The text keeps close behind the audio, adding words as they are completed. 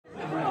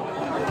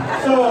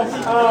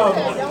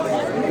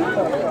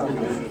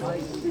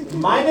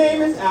My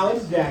name is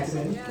Alex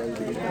Jackson,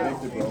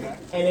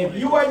 and if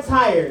you are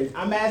tired,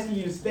 I'm asking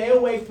you to stay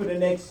awake for the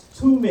next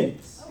 2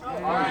 minutes.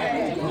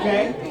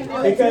 Okay?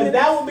 Because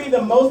that will be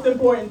the most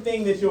important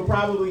thing that you'll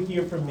probably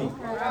hear from me.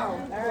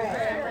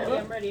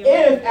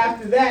 If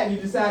after that you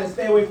decide to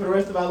stay awake for the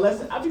rest of our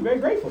lesson, I'll be very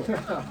grateful.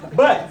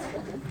 But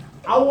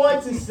I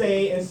want to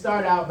say and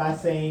start out by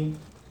saying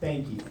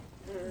thank you.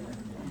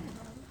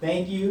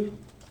 Thank you.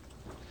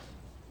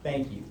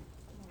 Thank you.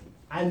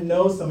 I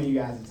know some of you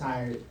guys are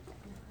tired.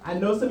 I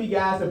know some of you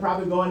guys are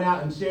probably going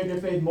out and shared your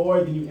faith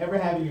more than you ever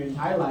have in your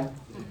entire life.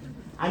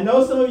 I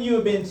know some of you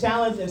have been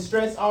challenged and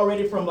stressed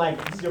already from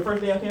this is your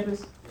first day on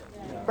campus?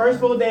 Yeah. First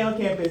full day on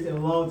campus in a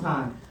long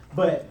time.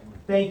 But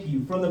thank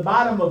you. From the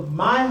bottom of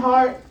my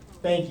heart,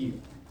 thank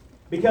you.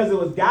 Because it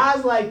was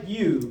guys like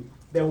you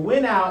that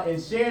went out and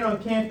shared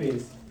on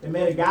campus that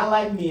met a guy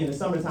like me in the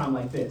summertime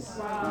like this.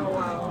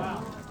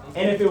 Wow.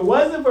 And if it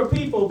wasn't for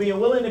people being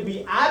willing to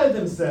be out of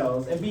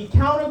themselves and be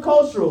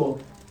countercultural,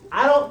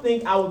 I don't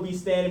think I would be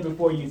standing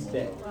before you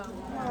today.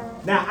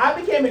 Now, I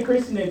became a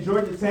Christian at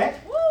Georgia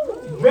Tech.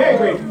 Very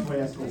grateful for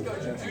that school.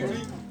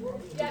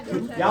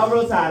 Y'all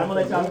real tired. I'm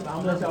gonna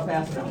let y'all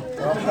pass it on.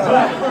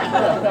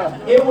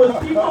 But it was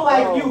people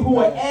like you who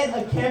were at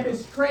a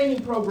campus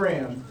training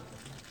program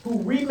who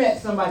re-met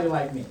somebody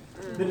like me.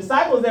 The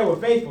disciples there were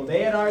faithful.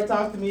 They had already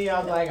talked to me. I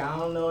was like, I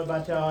don't know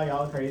about y'all.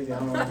 Y'all are crazy. I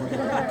don't know about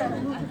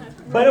y'all.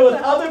 But it was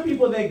other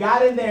people that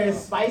got in there and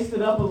spiced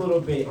it up a little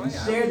bit and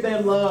shared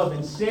their love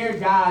and shared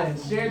God and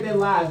shared their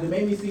lives that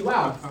made me see,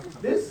 wow,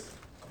 this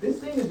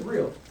thing is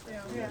real.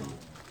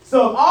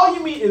 So if all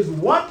you meet is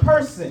one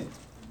person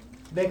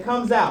that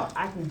comes out,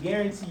 I can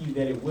guarantee you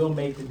that it will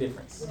make the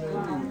difference.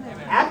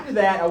 After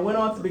that, I went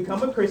on to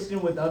become a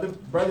Christian with other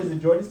brothers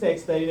at Georgia Tech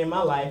studying in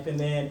my life. And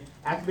then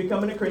after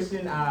becoming a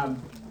Christian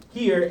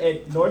here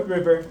at North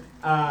River,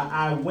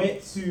 I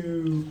went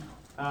to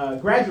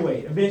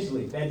graduate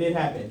eventually. That did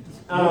happen.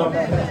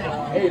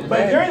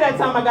 But during that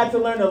time, I got to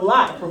learn a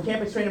lot from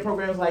campus training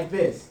programs like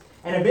this.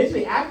 And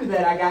eventually after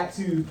that, I got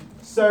to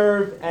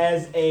serve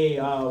as a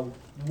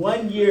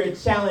one-year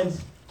challenge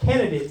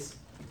candidate.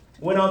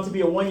 Went on to be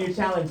a one-year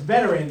challenge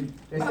veteran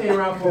that stayed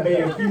around for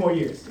maybe a few more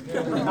years.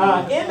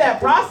 In that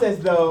process,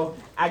 though,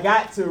 I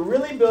got to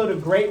really build a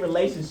great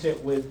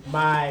relationship with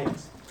my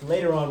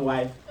later on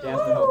wife,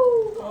 Jasmine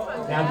Hope.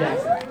 Now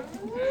Jackson.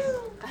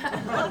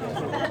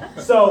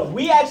 So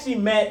we actually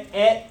met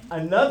at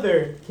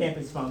another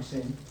campus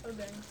function,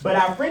 but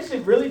our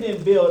friendship really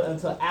didn't build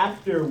until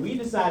after we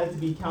decided to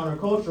be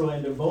countercultural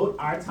and devote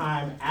our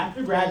time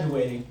after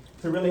graduating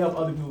to really help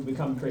other people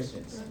become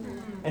Christians.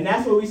 And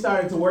that's where we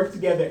started to work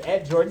together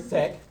at Georgia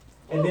Tech,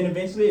 and then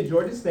eventually at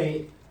Georgia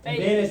State, and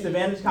then at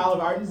Savannah College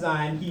of Art and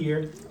Design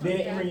here, then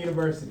at Emory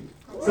University.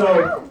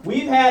 So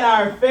we've had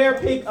our fair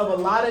pick of a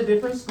lot of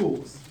different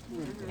schools.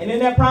 And in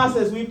that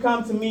process, we've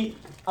come to meet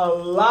a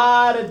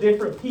lot of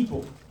different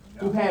people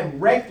who've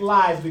had wrecked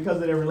lives because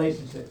of their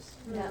relationships.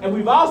 And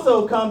we've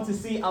also come to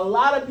see a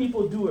lot of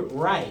people do it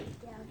right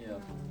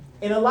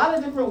in a lot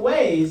of different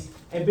ways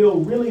and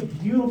build really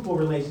beautiful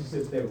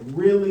relationships that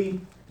really,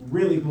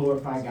 really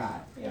glorify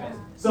God.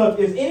 So if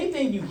there's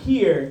anything you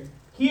hear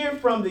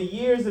from the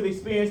years of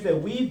experience that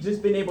we've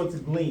just been able to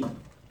glean.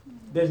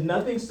 There's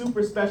nothing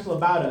super special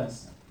about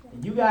us.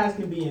 And you guys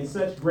can be in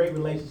such great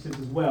relationships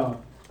as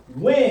well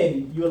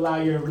when you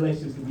allow your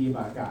relationships to be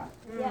about God.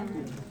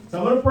 So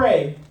I'm going to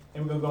pray,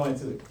 and we're going to go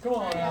into it. Come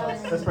on,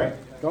 Alex. Let's pray.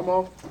 Come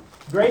on.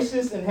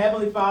 Gracious and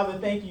Heavenly Father,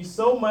 thank you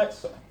so much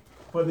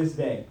for this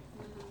day.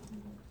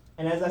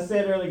 And as I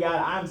said earlier,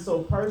 God, I'm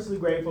so personally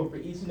grateful for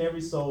each and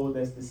every soul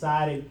that's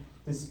decided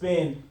to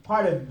spend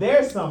part of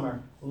their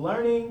summer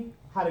learning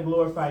how to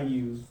glorify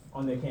you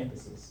on their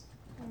campuses.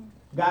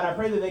 God, I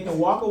pray that they can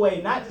walk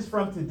away not just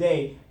from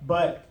today,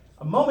 but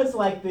moments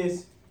like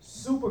this,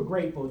 super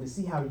grateful to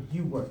see how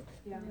you work.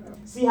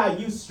 See how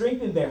you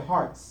strengthen their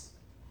hearts.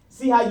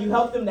 See how you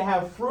help them to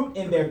have fruit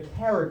in their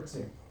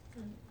character.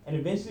 And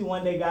eventually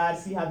one day, God,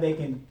 see how they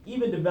can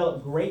even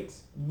develop great,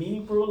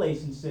 meaningful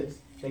relationships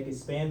that can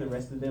span the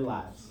rest of their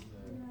lives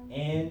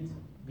and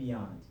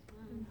beyond.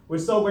 We're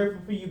so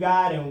grateful for you,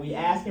 God, and we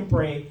ask and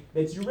pray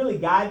that you really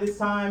guide this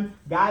time,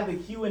 guide the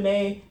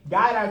Q&A,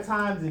 guide our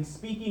times in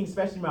speaking,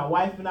 especially my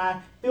wife and I.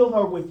 Fill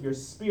her with your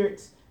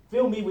spirit.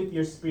 Fill me with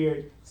your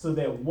spirit so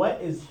that what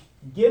is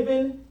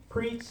given,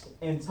 preached,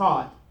 and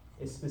taught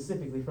is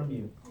specifically from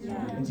you.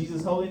 Yeah. In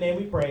Jesus' holy name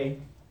we pray.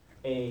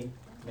 Amen.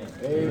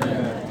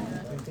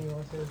 Amen. Anything you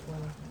want to say?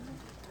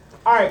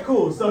 All right,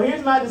 cool. So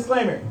here's my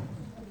disclaimer.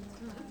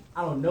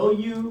 I don't know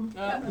you.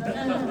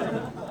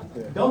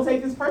 Don't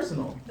take this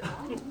personal.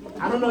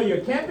 I don't know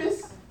your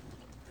campus.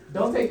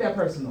 Don't take that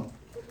personal.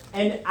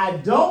 And I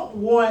don't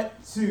want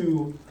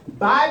to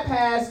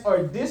bypass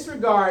or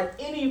disregard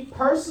any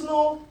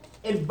personal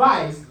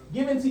advice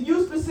given to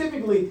you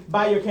specifically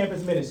by your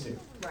campus minister.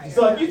 Right.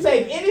 So if you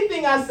take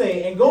anything I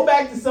say and go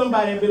back to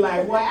somebody and be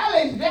like, well,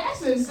 Alex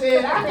Jackson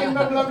said I can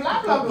blah, blah,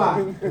 blah, blah,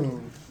 blah,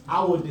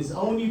 I will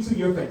disown you to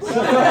your face.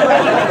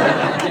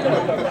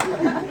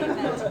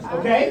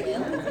 Okay?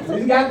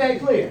 We got that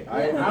clear.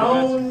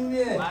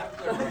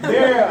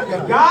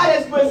 God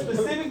has put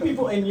specific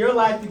people in your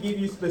life to give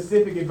you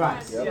specific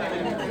advice.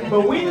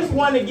 But we just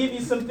want to give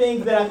you some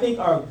things that I think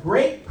are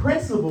great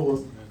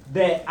principles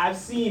that I've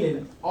seen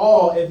in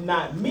all, if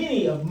not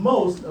many, of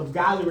most of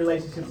godly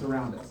relationships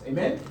around us.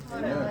 Amen?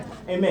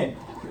 Amen.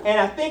 And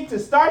I think to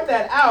start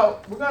that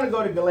out, we're going to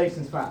go to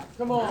Galatians 5.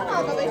 Come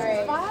on.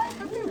 Galatians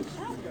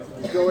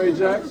 5? Let's go,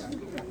 Ajax.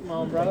 Come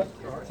on, brother.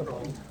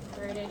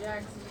 Great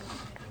Ajax.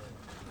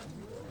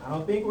 I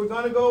don't think we're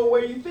going to go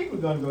where you think we're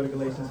going to go to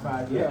Galatians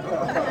 5 yet.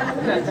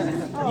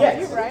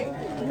 Yes. You're right.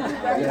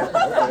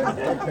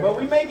 But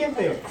we may get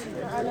there.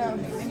 I know.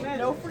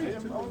 No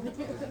freedom.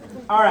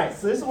 All right,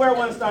 so this is where I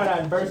want to start out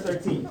in verse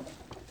 13.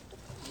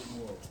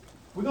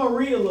 We're going to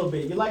read a little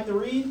bit. You like to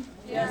read?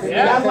 Yes. You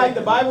guys like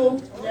the Bible?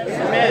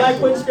 Yes. You like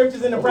putting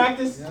scriptures into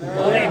practice? Amen.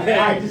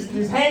 All right,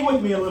 just hang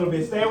with me a little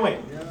bit. Stay awake.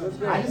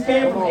 I just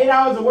came from 8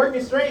 hours of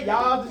working straight.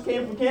 Y'all just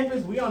came from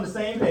campus. We on the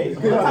same page.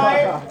 You're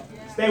tired?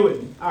 Stay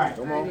with me. All right.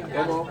 Come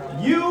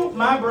on. You,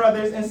 my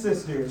brothers and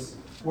sisters,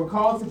 were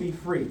called to be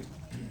free.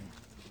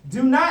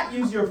 Do not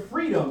use your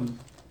freedom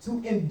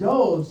to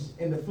indulge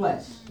in the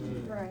flesh.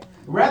 Right.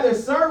 Rather,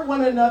 serve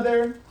one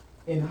another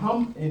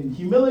in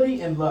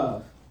humility and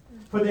love.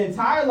 For the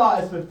entire law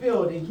is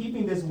fulfilled in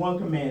keeping this one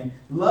command: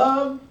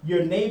 love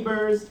your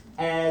neighbors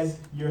as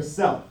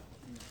yourself.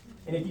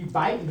 And if you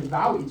bite and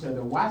devour each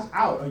other, watch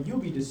out, or you'll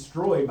be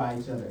destroyed by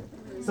each other.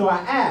 So I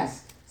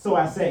ask, so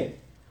I say,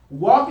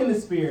 walk in the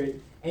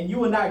Spirit, and you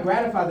will not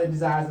gratify the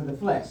desires of the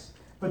flesh.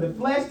 For the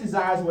flesh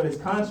desires what is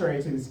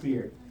contrary to the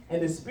Spirit,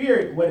 and the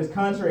Spirit what is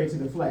contrary to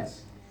the flesh.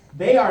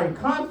 They are in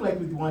conflict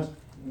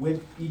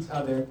with each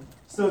other,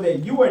 so that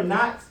you are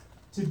not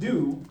to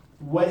do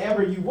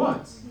whatever you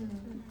want.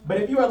 But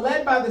if you are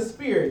led by the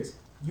Spirit,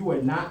 you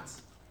are not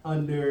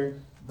under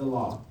the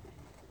law.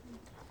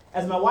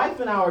 As my wife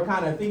and I were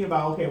kind of thinking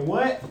about, okay,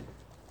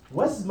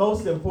 what's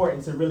most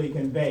important to really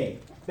convey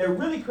that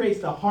really creates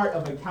the heart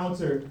of a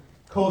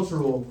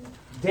counter-cultural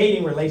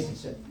dating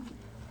relationship?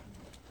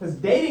 Because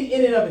dating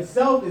in and of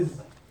itself is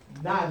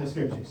not in the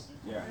scriptures.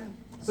 Yeah.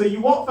 So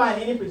you won't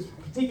find any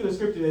particular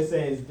scripture that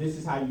says this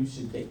is how you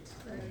should date.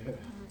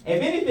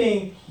 If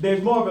anything,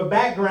 there's more of a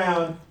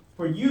background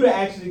for you to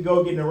actually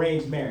go get an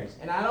arranged marriage.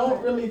 And I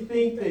don't really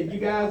think that you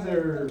guys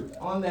are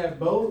on that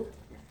boat.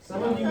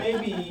 Some of you may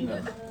be.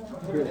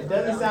 It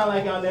doesn't sound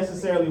like y'all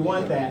necessarily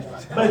want that.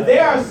 But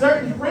there are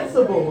certain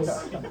principles.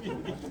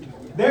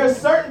 There are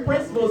certain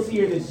principles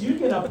here that you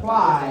can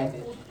apply,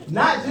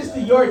 not just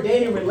to your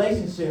dating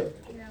relationship,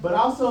 but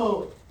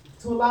also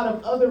to a lot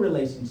of other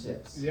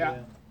relationships. Yeah.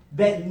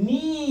 That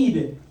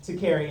need to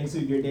carry into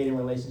your dating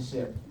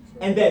relationship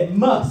and that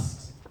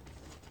must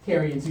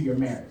carry into your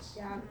marriage.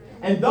 Yeah.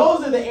 And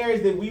those are the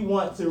areas that we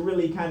want to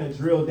really kind of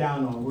drill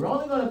down on. We're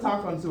only going to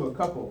talk onto a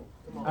couple.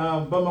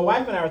 But my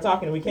wife and I were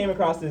talking, and we came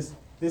across this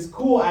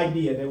cool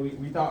idea that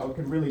we thought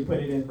could really put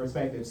it in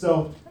perspective.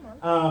 So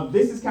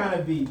this is kind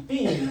of the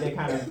theme that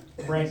kind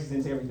of branches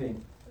into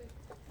everything.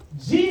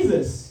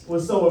 Jesus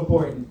was so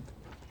important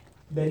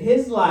that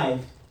his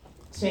life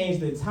changed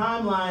the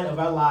timeline of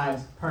our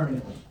lives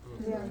permanently.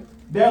 Yeah.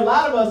 There are a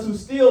lot of us who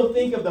still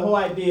think of the whole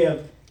idea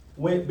of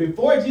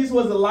before Jesus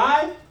was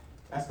alive,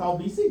 that's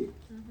called BC.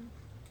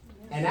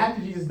 And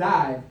after Jesus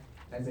died,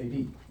 that's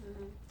AD.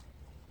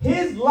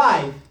 His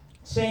life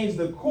changed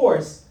the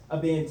course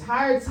of the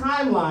entire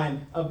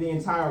timeline of the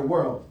entire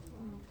world.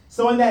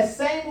 So in that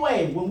same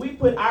way, when we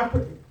put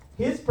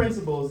his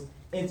principles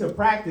into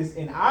practice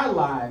in our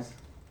lives,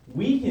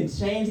 we can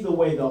change the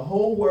way the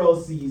whole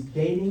world sees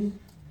dating,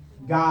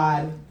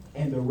 God,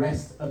 and the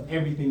rest of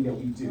everything that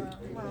we do.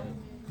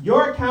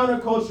 Your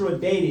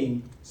countercultural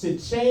dating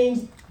should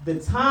change the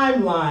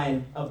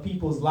timeline of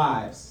people's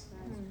lives.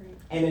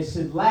 And it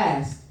should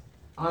last,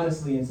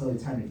 honestly, until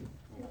eternity.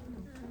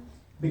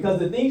 Because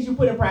the things you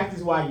put in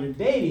practice while you're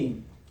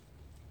dating,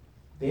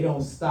 they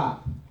don't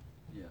stop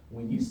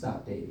when you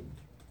stop dating.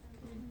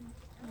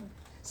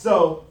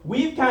 So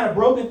we've kind of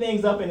broken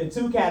things up into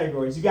two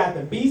categories. You got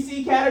the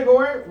BC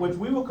category, which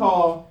we will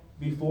call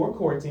before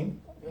courting.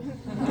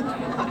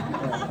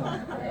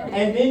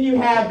 And then you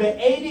have the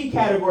AD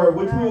category,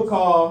 which we will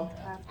call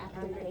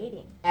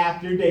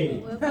after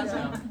dating.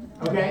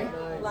 Okay?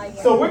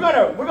 So we're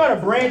gonna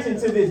branch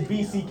into this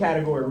BC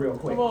category real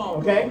quick.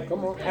 Okay?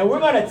 And we're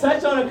gonna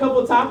touch on a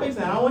couple topics,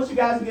 and I don't want you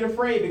guys to get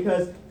afraid,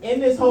 because in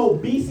this whole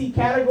BC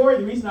category,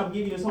 the reason I'm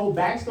giving you this whole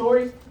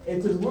backstory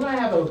is because we're gonna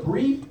have a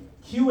brief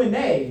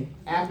Q&A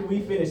after we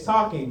finish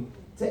talking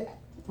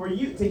for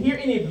you to hear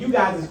any of you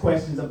guys'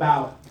 questions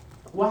about,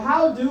 well,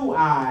 how do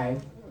I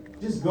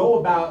just go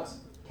about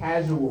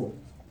casual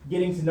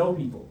getting to know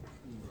people?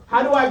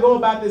 How do I go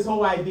about this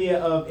whole idea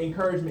of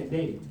encouragement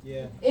dating?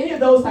 Yeah. Any of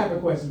those type of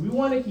questions we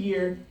want to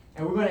hear,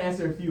 and we're going to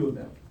answer a few of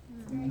them.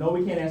 No,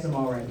 we can't answer them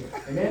all right here.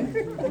 Amen?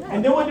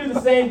 And then we'll do the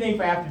same thing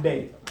for after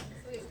dating.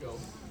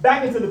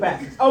 Back into the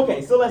passage.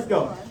 Okay, so let's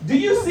go. Do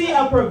you see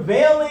a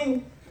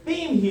prevailing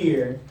theme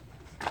here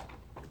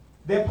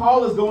that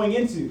Paul is going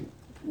into?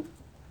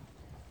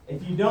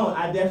 If you don't,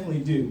 I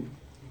definitely do.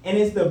 And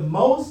it's the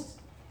most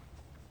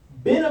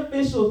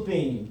beneficial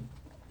thing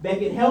that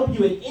can help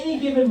you at any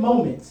given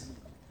moment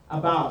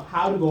about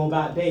how to go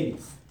about dating.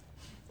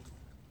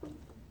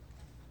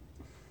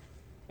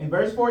 In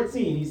verse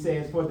 14, he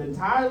says, "For the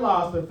entire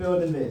law is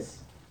fulfilled in this: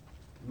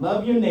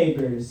 love your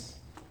neighbors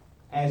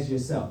as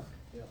yourself."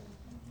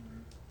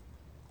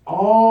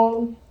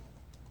 All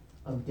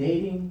of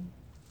dating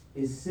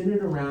is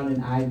centered around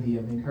an idea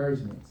of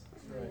encouragement.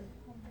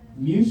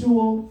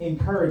 Mutual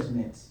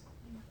encouragement,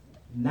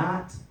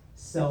 not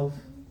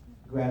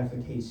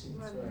self-gratification.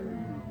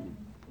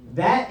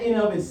 That in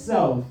of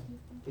itself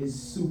is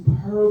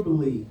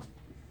superbly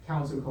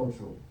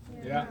countercultural.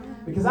 Yeah.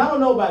 Because I don't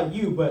know about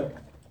you, but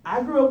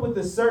I grew up with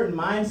a certain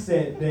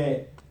mindset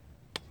that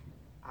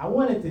I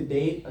wanted to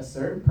date a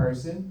certain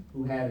person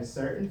who had a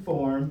certain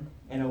form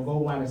and will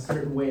go on a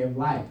certain way of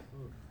life.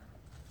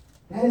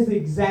 That is the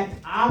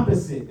exact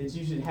opposite that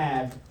you should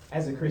have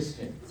as a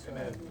Christian.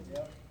 Amen.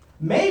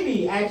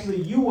 Maybe actually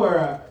you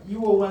were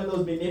one of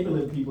those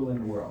manipulative people in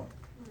the world.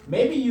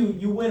 Maybe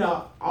you went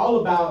all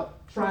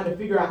about trying to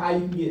figure out how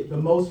you can get the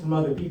most from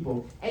other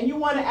people, and you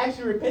want to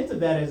actually repent of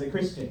that as a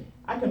Christian.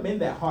 I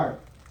commend that heart.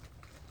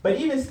 But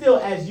even still,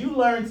 as you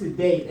learn to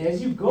date,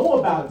 as you go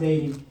about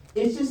dating,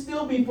 it should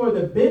still be for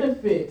the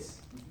benefits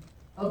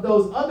of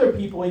those other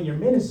people in your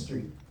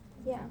ministry.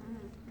 Yeah.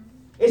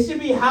 It should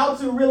be how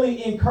to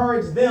really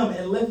encourage them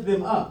and lift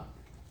them up,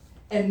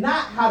 and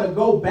not how to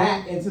go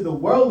back into the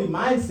worldly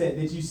mindset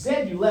that you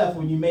said you left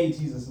when you made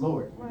Jesus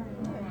Lord.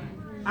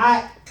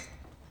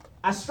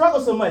 I struggle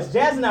so much.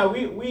 Jazz and I,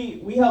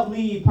 we help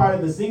lead part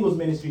of the singles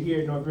ministry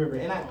here at North River,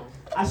 and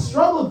I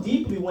struggle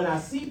deeply when I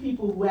see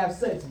people who have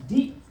such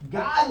deep,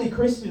 godly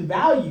Christian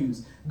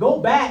values go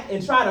back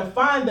and try to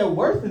find their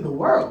worth in the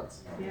world.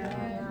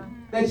 Yeah.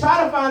 They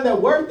try to find their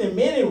worth in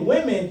men and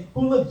women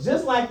who look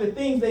just like the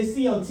things they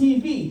see on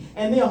TV,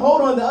 and then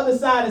hold on the other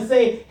side and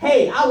say,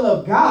 "Hey, I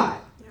love God."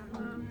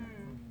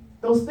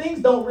 Those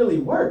things don't really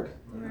work.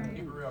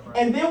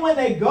 And then when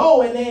they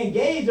go and they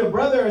engage a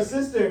brother or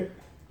sister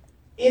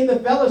in the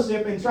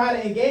fellowship and try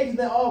to engage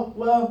them, oh,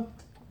 well,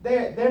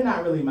 they're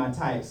not really my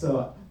type,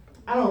 so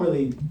I don't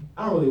really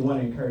want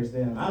to encourage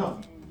them. I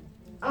don't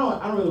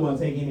really want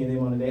to take any of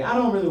them on a date. I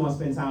don't really want to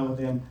spend time with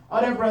them.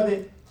 Oh, that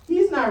brother,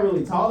 he's not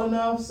really tall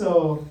enough,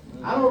 so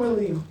I don't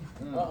really.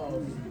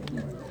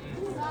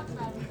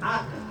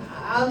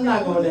 I'm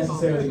not going to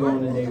necessarily go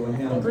on a date with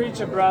him.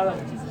 Preach it, brother.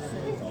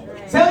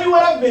 Tell you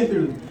what I've been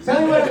through.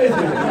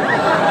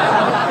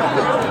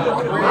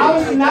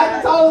 Obviously not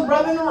the tallest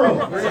brother in the room.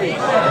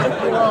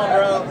 Come on,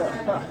 bro.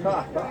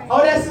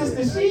 Oh, that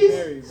sister,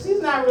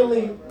 she's not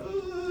really.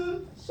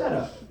 Shut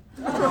up.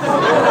 And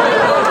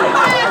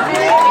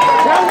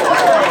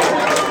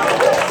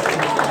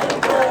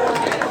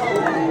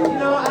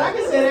I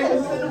can say that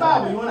because it's in the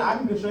Bible. I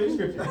can show you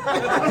scripture.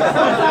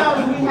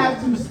 Sometimes we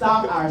have to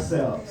stop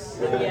ourselves.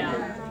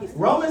 Yeah.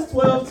 Romans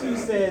 12:2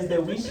 says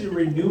that we should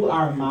renew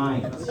our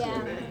minds.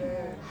 Yeah.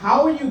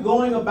 How are you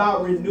going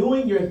about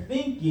renewing your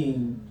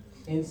thinking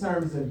in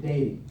terms of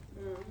dating?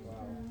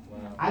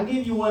 I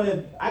give you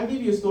a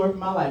story from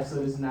my life, so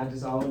this is not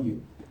just all on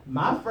you.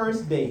 My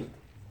first date,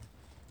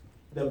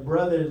 the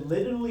brother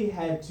literally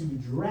had to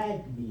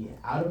drag me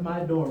out of my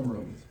dorm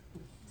room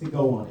to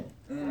go on it.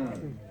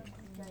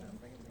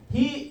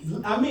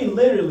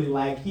 Literally,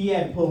 like, he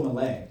had to pull my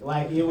leg.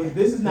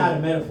 This is not a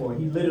metaphor.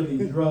 He literally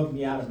drugged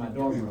me out of my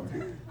dorm room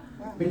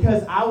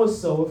because I was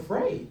so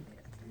afraid.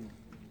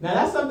 Now,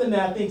 that's something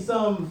that I think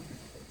some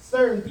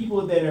certain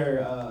people that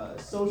are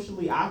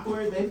socially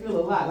awkward, they feel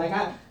a lot. Like,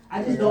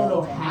 I just don't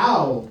know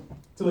how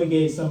to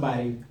engage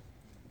somebody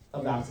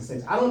of the opposite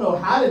sex. I don't know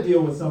how to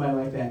deal with somebody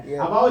like that.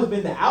 Yeah. I've always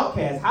been the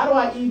outcast. How do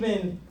I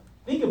even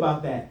think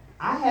about that?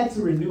 I had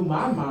to renew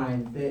my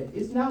mind that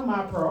it's now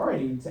my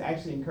priority to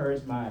actually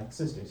encourage my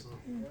sisters.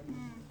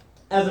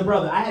 As a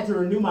brother, I had to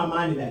renew my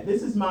mind to that.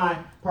 This is my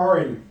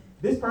priority.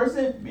 This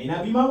person may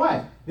not be my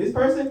wife. This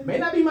person may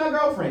not be my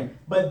girlfriend,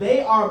 but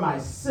they are my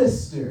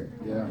sister.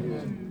 Yeah.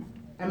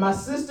 And my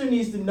sister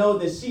needs to know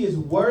that she is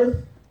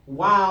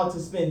worthwhile to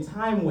spend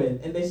time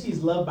with, and that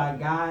she's loved by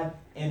God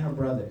and her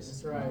brothers.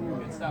 That's right.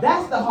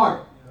 That's the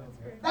heart.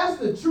 That's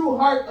the true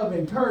heart of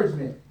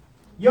encouragement.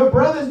 Your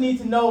brothers need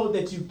to know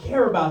that you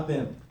care about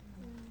them.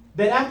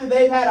 That after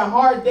they've had a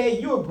hard day,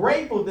 you are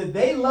grateful that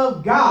they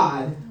love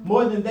God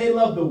more than they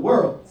love the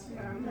world.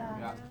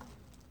 Yeah.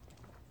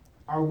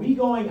 Are we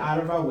going out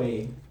of our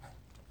way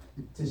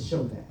to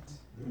show that?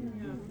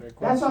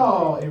 That's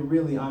all it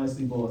really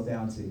honestly boils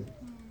down to.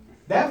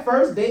 That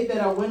first date that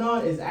I went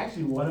on is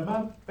actually one of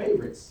my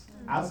favorites,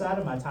 outside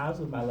of my times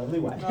with my lovely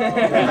wife.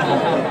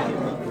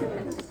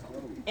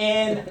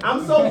 And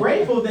I'm so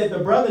grateful that the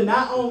brother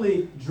not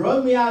only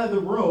drugged me out of the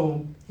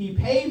room, he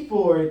paid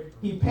for it,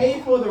 he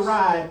paid for the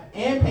ride,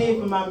 and paid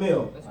for my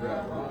meal.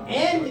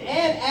 And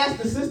asked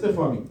the sister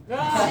for me.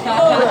 I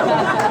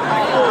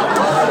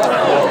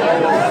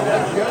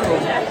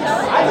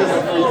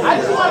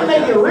just want to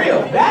make it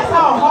real. That's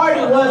how hard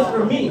it was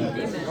for me.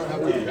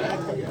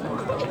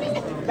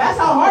 That's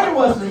how hard it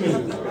was for me.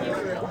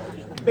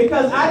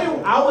 Because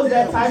I was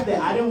that type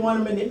that I didn't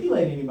want to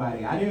manipulate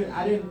anybody. I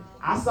didn't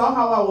I saw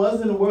how I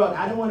was in the world.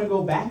 I didn't want to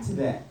go back to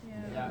that.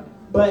 Yeah.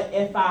 But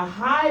if I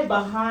hide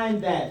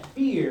behind that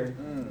fear,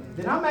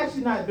 then I'm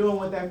actually not doing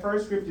what that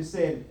first scripture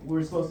said we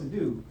were supposed to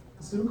do.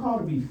 It's we're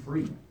called to be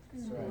free.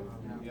 That's right.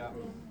 Yeah.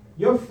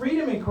 Your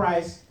freedom in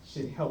Christ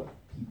should help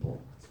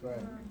people. That's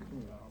right.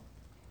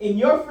 In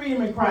your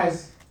freedom in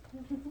Christ,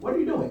 what are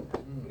you doing?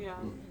 Yeah.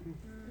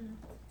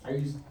 Are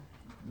you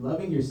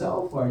loving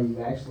yourself or are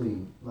you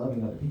actually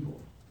loving other people?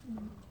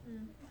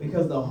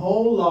 Because the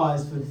whole law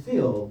is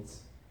fulfilled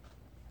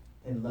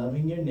in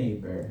loving your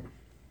neighbor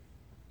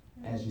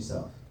as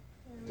yourself.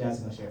 Jazz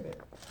is going to share a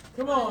bit.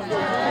 Come on.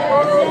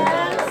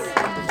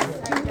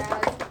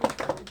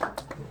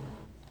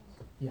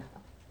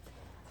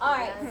 All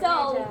right,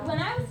 so when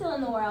I was still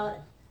in the world,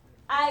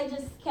 I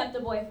just kept a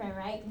boyfriend,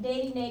 right?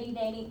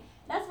 Dating.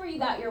 That's where you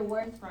got your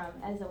worth from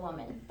as a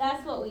woman.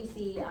 That's what we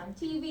see on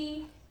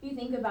TV. You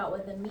think about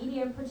what the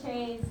media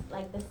portrays,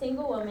 like the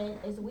single woman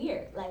is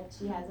weird. Like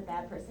she has a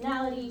bad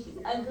personality, she's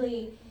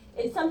ugly.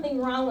 It's something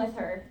wrong with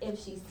her if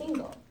she's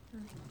single.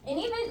 And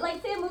even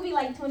like say a movie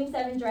like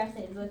 27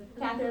 Dresses with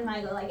Katherine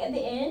Heigl, like at the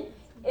end,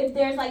 if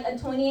there's like a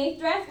 28th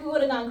dress, we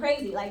would have gone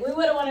crazy. Like we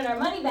would have wanted our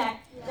money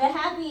back. The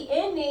happy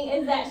ending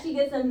is that she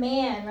gets a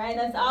man, right?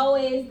 That's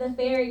always the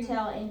fairy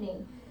tale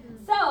ending.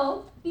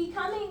 So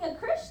becoming a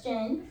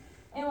Christian,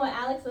 and what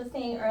Alex was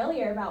saying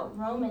earlier about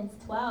Romans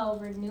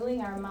 12, renewing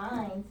our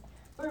minds.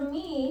 For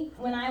me,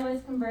 when I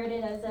was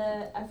converted as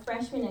a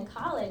freshman in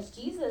college,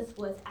 Jesus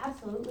was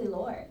absolutely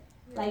Lord.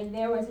 Like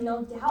there was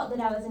no doubt that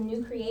I was a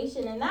new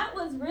creation, and that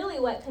was really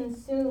what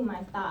consumed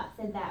my thoughts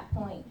at that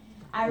point.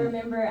 I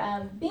remember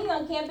being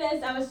on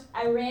campus.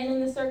 I ran in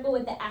the circle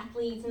with the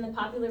athletes and the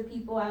popular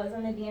people. I was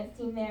on the dance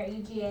team there at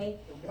UGA,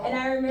 and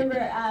I remember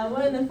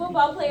one of the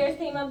football players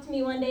came up to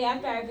me one day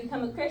after I had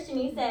become a Christian.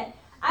 He said,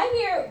 "I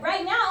hear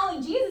right now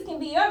only Jesus can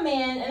be your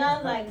man," and I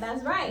was like,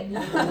 "That's right."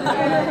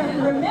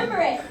 Remember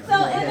it. So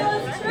and it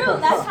was true.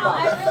 That's how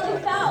I really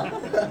felt.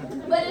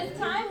 But as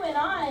time went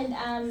on,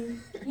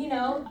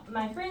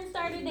 my friends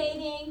started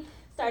dating.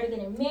 Started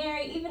getting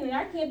married. Even in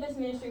our campus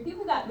ministry,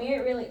 people got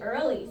married really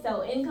early.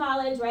 So in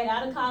college, right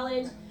out of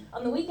college,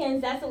 on the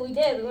weekends, that's what we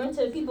did. We went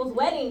to people's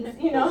weddings, for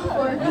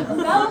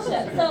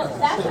fellowship. So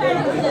that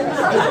started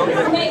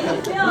to make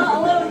me feel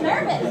a little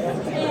nervous.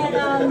 And,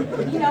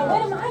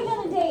 what am I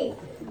going to date?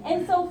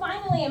 And so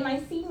finally, in my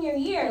senior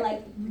year,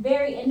 like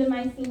very end of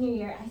my senior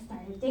year, I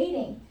started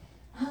dating.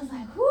 I was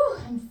like, whew,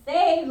 I'm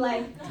saved.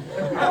 Like,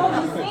 I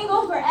will be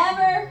single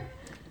forever.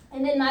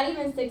 And then not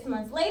even 6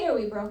 months later,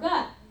 we broke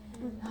up.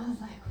 I was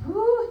like,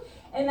 whoo.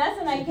 And that's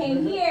when I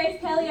came here. As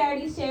Kelly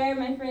already shared,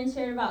 my friend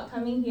shared about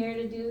coming here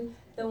to do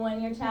the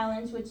 1-year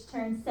challenge, which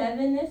turned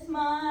 7 this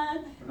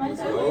month. My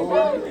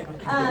 7-year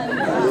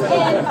challenge.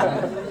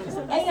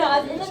 And I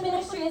was in the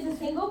ministry as a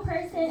single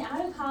person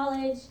out of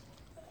college.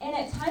 And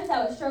at times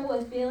I would struggle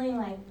with feeling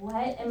like,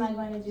 what am I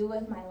going to do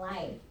with my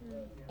life?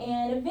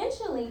 And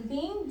eventually,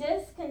 being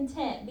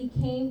discontent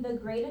became the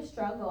greatest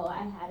struggle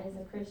I had as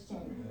a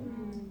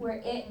Christian, where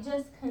it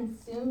just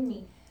consumed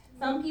me.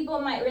 Some people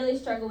might really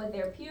struggle with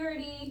their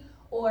purity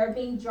or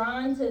being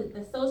drawn to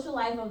the social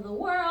life of the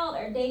world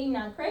or dating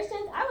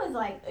non-Christians. I was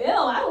like, ew,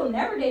 I will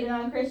never date a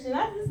non-Christian.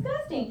 That's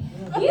disgusting.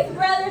 These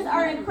brothers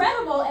are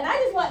incredible, and I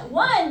just want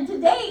one to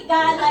date,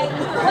 God. Like,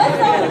 what's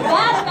so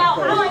bad about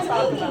how I'm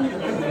thinking?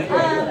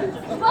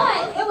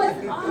 But it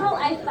was all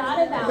I thought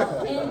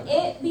about, and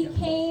it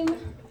became,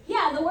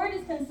 the word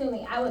is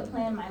consuming. I would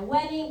plan my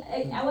wedding.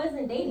 I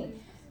wasn't dating.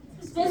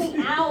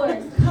 Spending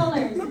hours,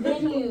 colors,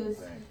 venues,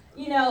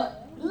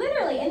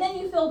 literally, and then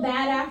you feel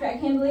bad after. I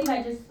can't believe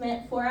I just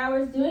spent 4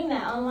 hours doing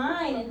that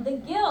online, and the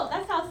guilt,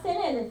 that's how sin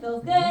is. It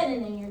feels good,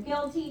 and then you're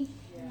guilty.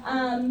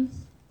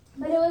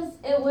 But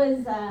it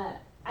was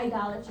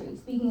idolatry.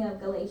 Speaking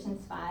of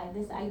Galatians 5,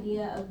 this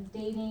idea of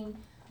dating,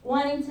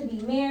 wanting to be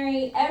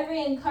married.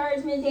 Every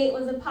encouragement date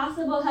was a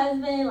possible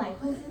husband.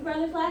 Like, what's his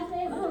brother's last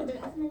name? Oh,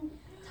 Desmond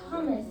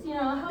Thomas.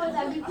 How would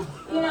that be?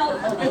 Thinking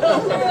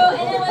through,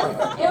 and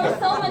it was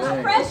so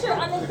much pressure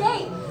on the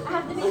date. I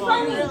have to be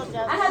funny.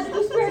 I have to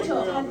be spiritual.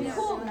 I have to be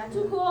cool, but not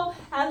too cool.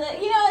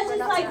 It's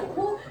just like,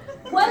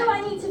 what do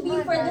I need to be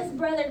for this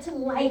brother to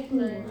like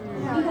me?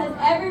 Because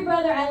every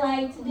brother I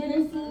liked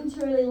didn't seem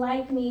to really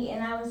like me,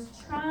 and I was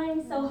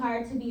trying so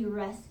hard to be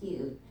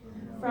rescued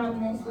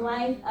from this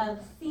life of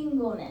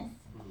singleness.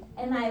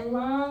 And I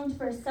longed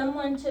for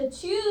someone to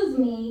choose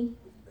me,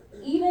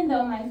 even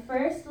though my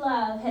first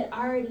love had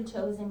already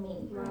chosen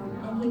me,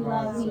 and he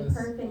loved me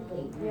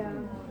perfectly.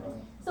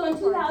 So in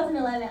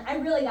 2011, I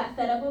really got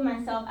fed up with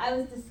myself. I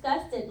was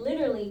disgusted,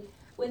 literally,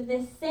 with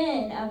this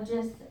sin of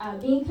just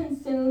being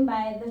consumed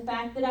by the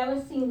fact that I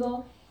was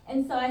single.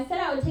 And so I said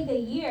I would take a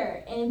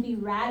year and be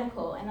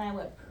radical, and I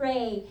would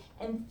pray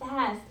and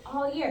fast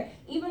all year.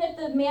 Even if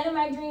the man of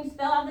my dreams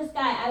fell out of the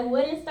sky, I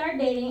wouldn't start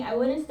dating. I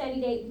wouldn't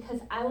study date, because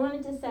I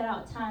wanted to set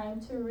out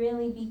time to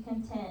really be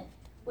content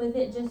with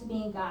it just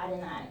being God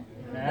and I.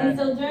 And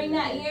so during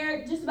that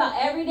year, just about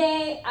every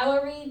day, I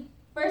would read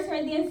 1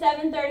 Corinthians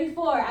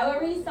 7:34. I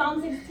would read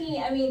Psalm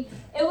 16. I mean,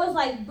 it was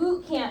like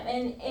boot camp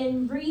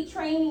and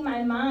retraining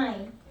my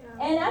mind.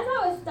 And as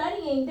I was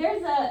studying,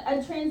 there's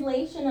a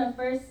translation of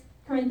 1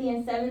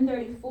 Corinthians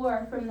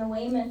 7:34 from the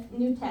Weymouth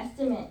New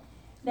Testament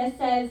that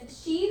says,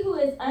 "She who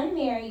is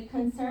unmarried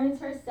concerns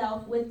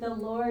herself with the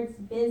Lord's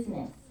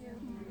business,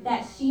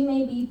 that she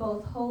may be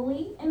both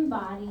holy in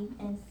body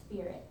and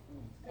spirit."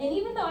 And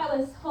even though I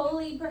was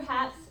holy,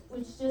 perhaps,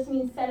 which just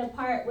means set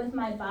apart with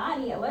my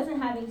body, I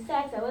wasn't having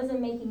sex, I wasn't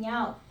making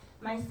out,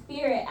 my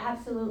spirit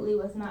absolutely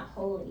was not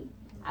holy.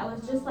 I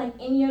was just like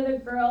any other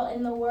girl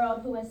in the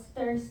world who was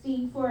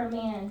thirsty for a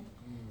man.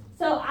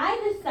 So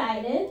I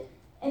decided,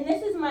 and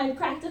this is my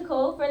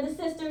practical for the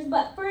sisters,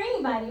 but for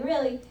anybody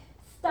really,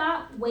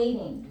 stop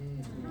waiting.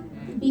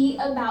 Be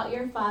about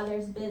your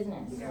Father's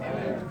business.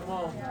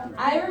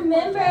 I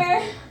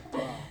remember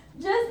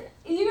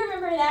you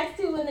remember in Acts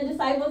 2 when the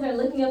disciples are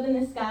looking up in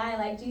the sky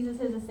like Jesus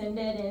has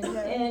ascended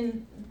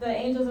and the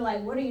angels are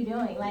like, "What are you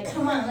doing? Like,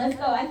 come on, let's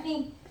go." I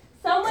think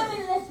some women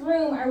in this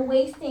room are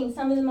wasting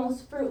some of the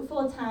most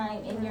fruitful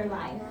time in your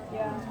life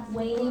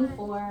waiting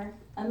for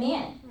a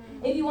man.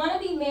 If you want to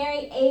be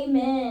married,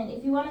 amen.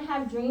 If you want to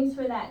have dreams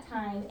for that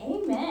time,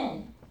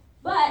 amen.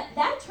 But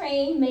that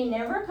train may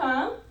never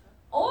come,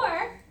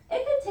 or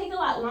it could take a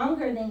lot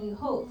longer than you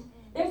hoped.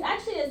 There's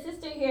actually a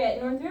sister here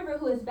at North River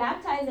who was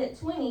baptized at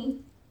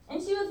 20,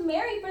 and she was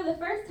married for the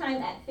first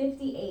time at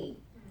 58.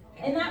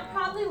 And that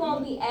probably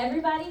won't be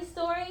everybody's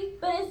story,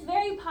 but it's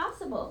very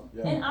possible.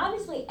 Yeah. And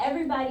obviously,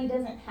 everybody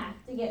doesn't have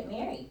to get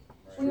married.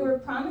 We were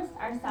promised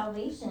our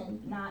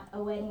salvation, not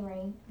a wedding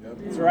ring. Yep.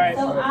 That's right.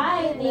 So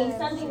I think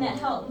something that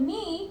helped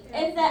me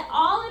is that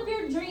all of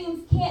your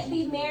dreams can't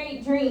be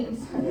married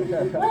dreams.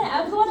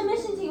 I was on a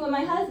mission team with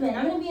my husband.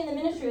 I'm going to be in the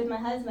ministry with my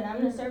husband. I'm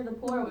going to serve the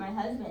poor with my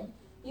husband.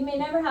 You may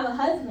never have a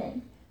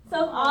husband.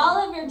 So if all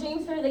of your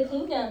dreams for the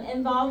kingdom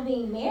involve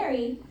being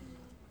married,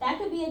 that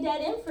could be a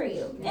dead end for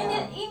you. Yeah.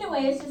 And in a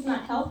way, it's just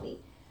not healthy.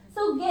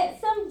 So get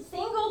some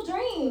single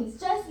dreams,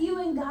 just you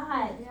and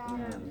God.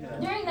 Yeah.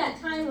 During that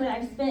time when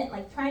I spent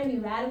trying to be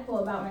radical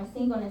about my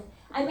singleness,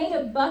 I made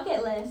a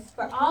bucket list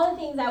for all the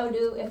things I would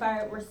do if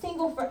I were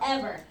single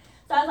forever.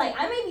 So I was like,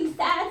 I may be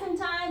sad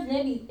sometimes,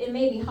 and it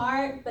may be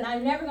hard, but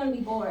I'm never going to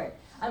be bored.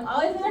 I'm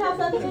always going to have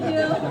something to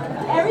do.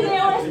 Every day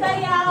I want to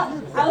study out.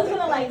 I was going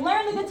to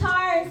learn the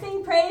guitar and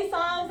sing praise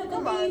songs at the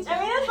beach. I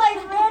mean,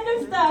 it's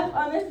random stuff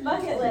on this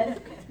bucket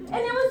list. And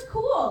it was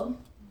cool.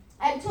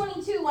 At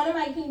 22, one of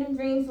my kingdom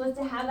dreams was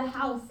to have a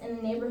house in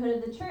the neighborhood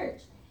of the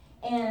church.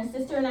 And a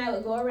sister and I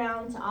would go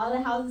around to all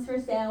the houses for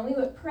sale, and we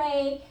would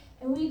pray,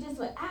 and we just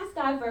would ask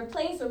God for a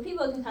place where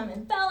people could come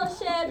and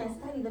fellowship and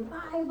study the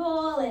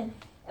Bible, and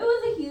it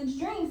was a huge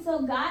dream.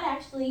 So God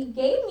actually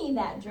gave me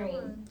that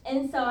dream.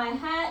 And so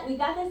we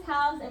got this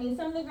house. I mean,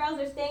 some of the girls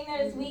are staying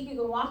there this week. You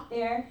can walk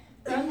there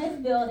from this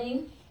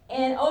building.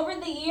 And over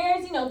the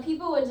years,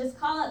 people would just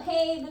call up,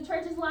 "Hey, the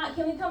church is locked.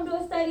 Can we come to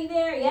a study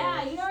there?"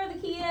 "Yeah, you know where the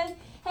key is."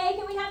 "Hey,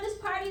 can we have this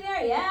party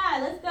there?" "Yeah,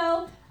 let's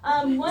go."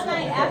 One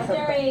night after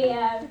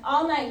a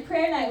all-night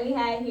prayer night we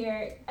had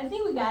here, I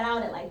think we got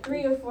out at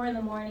 3 or 4 in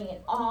the morning, and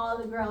all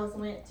the girls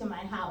went to my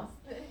house.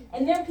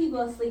 And there are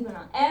people sleeping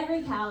on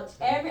every couch,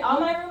 all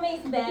my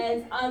roommates'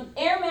 beds,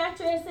 air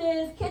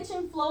mattresses,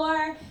 kitchen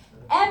floor,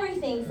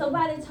 everything. So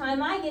by the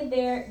time I get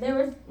there, there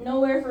was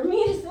nowhere for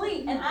me to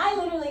sleep. And I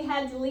literally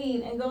had to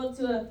leave and go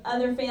to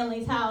other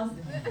family's house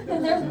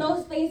because there's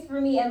no space for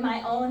me at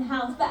my own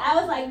house. But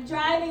I was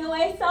driving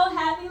away so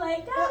happy,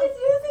 God is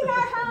using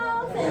our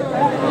house. And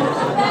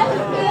that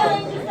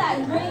feeling, just that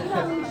dream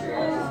coming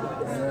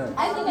true.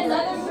 I think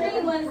another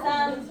dream was,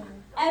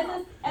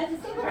 as a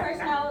single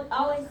person, I would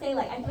always say,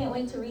 I can't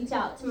wait to reach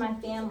out to my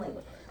family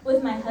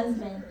with my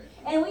husband.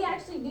 And we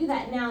actually do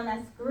that now, and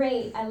that's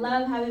great. I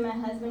love having my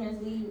husband as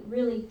we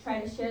really try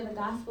to share the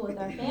gospel with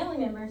our family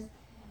members.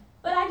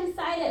 But I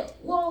decided,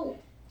 well,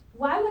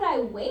 why would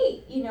I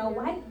wait?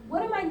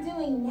 What am I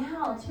doing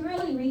now to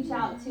really reach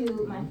out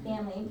to my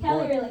family? And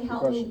Kelly really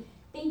helped me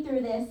think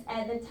through this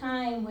at the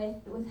time with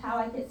how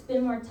I could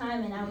spend more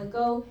time. And I would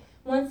go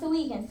once a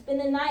week and spend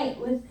the night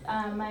with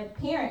my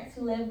parents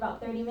who live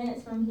about 30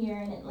 minutes from here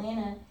in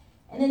Atlanta.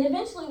 And then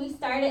eventually we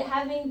started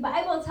having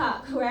Bible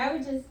talk where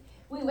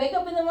we wake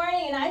up in the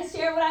morning and I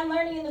share what I'm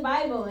learning in the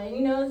Bible. And,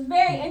 it's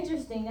very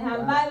interesting to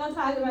have Bible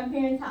talk at my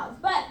parents' house.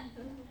 But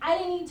I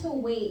didn't need to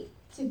wait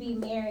to be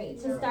married,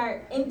 to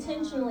start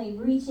intentionally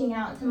reaching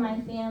out to my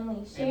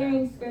family,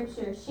 sharing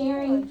scripture,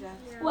 sharing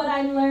what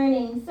I'm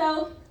learning.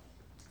 So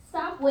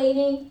stop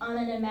waiting on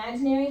an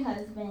imaginary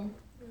husband.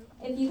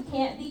 If you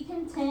can't be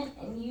content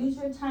and use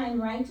your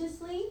time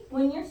righteously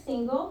when you're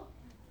single,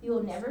 you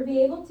will never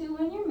be able to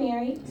when you're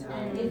married,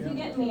 if you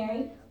get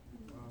married.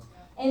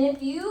 And if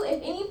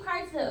any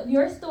parts of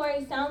your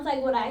story sounds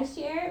like what I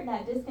shared,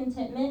 that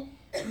discontentment,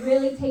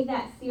 really take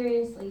that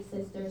seriously,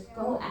 sisters.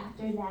 Go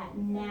after that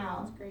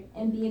now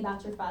and be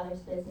about your Father's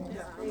business.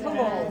 Come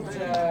on.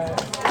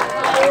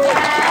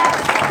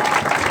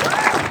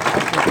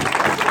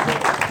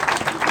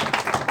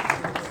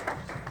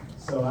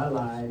 So I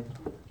lied.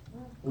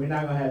 We're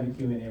not going to have a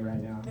Q&A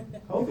right now.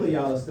 Hopefully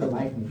y'all will still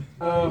like me.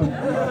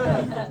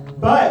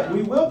 But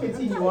we will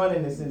continue on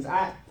in this sense.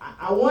 I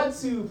I want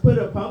to put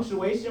a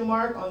punctuation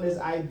mark on this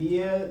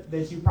idea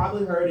that you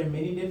probably heard in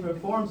many different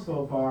forms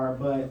so far,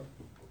 but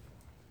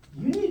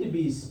you need to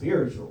be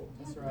spiritual.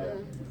 That's right.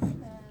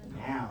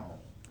 Now.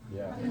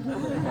 Yeah.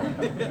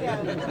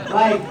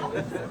 Like,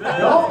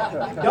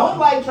 don't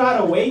like try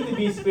to wait to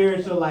be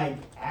spiritual like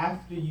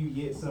after you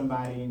get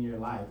somebody in your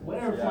life.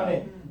 Whatever fun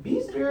it. Be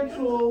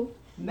spiritual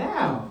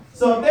now.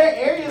 So if there are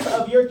areas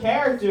of your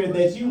character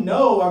that you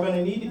know are going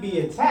to need to be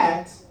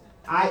attacked,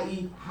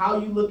 i.e. how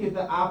you look at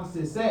the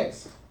opposite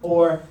sex,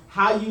 or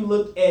how you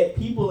look at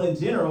people in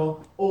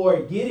general,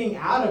 or getting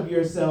out of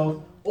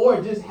yourself,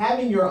 or just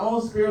having your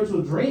own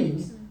spiritual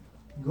dreams,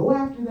 go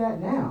after that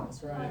now.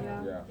 That's right.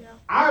 Yeah.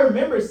 I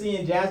remember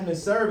seeing Jasmine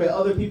serve at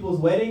other people's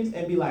weddings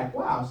and be like,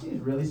 wow, she's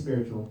really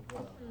spiritual.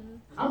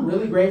 I'm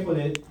really grateful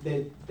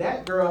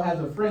that girl has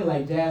a friend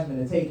like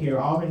Jasmine to take care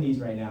of all her needs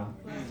right now.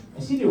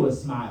 And she did with a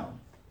smile.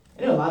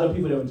 And there were a lot of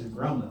people that were just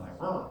grumbling like,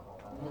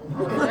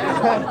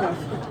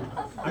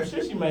 I'm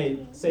sure she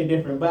might say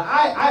different, but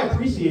I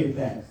appreciated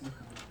that.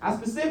 I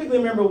specifically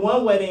remember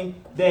one wedding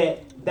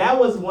that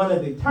was one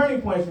of the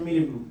turning points for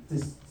me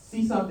to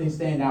see something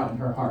stand out in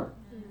her heart.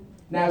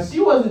 Now, she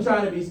wasn't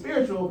trying to be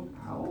spiritual.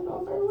 I don't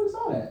know if everyone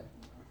saw that.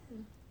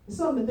 It's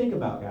something to think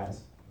about,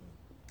 guys.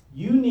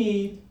 You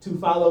need to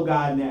follow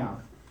God now.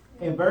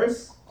 In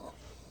verse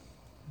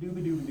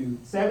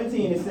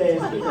 17, it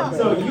says,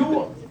 so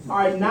you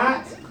are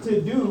not to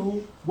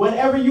do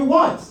whatever you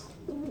want,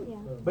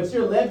 but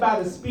you're led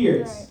by the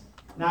spirits,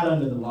 not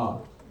under the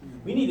law.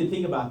 We need to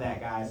think about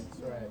that, guys.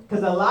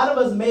 Because a lot of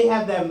us may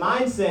have that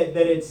mindset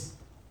that it's,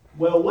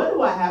 well, what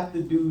do I have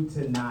to do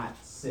to not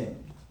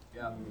sin?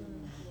 Yeah.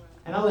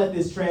 And I'll let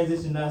this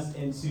transition us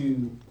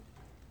into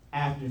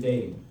after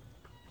dating.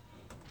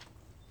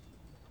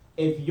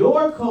 If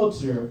your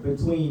culture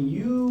between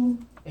you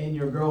and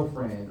your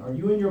girlfriend or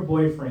you and your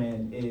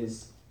boyfriend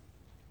is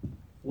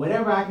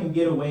whatever I can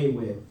get away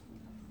with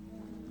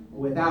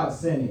without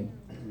sinning,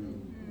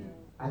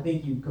 I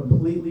think you've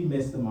completely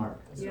missed the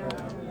mark. Yeah.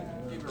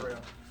 Keep it real.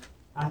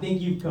 I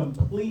think you've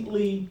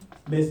completely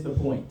missed the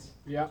point.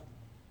 Yeah.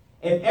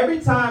 If every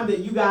time that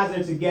you guys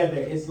are together,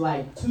 it's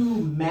like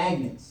two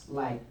magnets,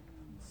 like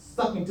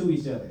sucking to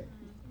each other,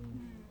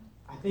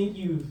 I think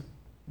you've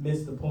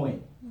missed the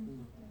point.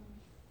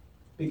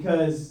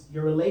 Because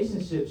your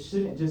relationship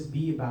shouldn't just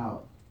be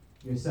about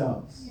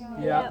yourselves.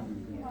 Yeah.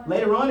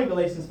 Later on in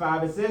Galatians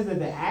 5, it says that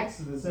the acts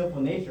of the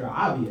sinful nature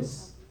are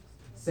obvious.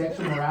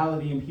 Sexual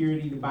morality,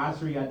 impurity,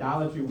 debauchery,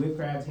 idolatry,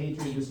 witchcraft,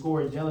 hatred,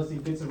 discord, jealousy,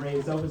 fits of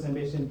rage, selfish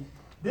ambition,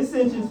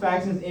 dissensions,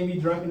 factions, envy,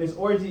 drunkenness,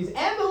 orgies,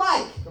 and the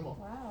like. Come on.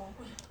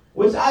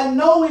 Which I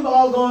know we've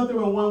all gone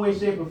through in one way,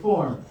 shape, or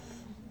form.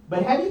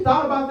 But have you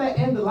thought about that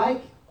and the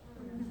like?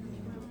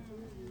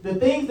 The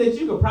things that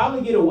you could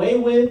probably get away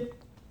with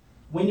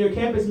when your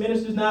campus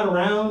minister's not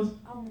around,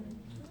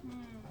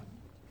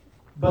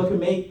 but could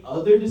make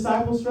other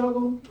disciples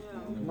struggle?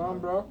 Come on,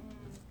 bro.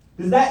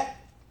 Does that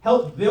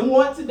help them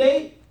want to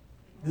date?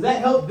 Does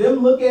that help them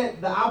look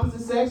at the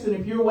opposite sex in a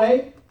pure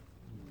way?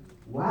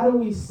 Why do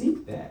we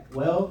seek that?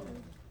 Well,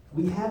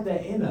 we have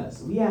that in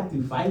us. We have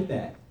to fight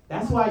that.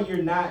 That's why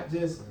you're not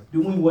just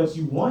doing what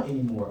you want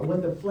anymore, or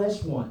what the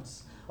flesh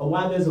wants, or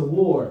why there's a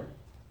war.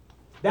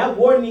 That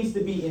war needs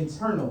to be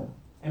internal.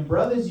 And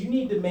brothers, you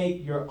need to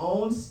make your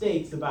own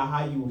stakes about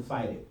how you will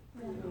fight it.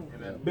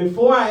 Amen.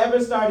 Before I ever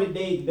started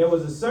dating, there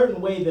was a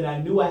certain way that I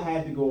knew I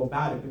had to go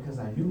about it because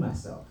I knew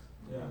myself.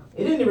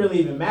 It didn't really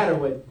even matter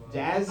what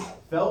Jazz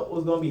felt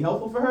was going to be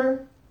helpful for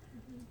her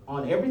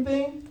on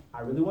everything.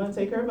 I really want to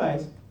take her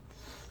advice.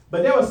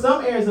 But there were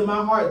some areas of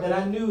my heart that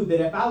I knew that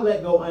if I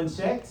let go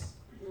unchecked,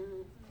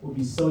 would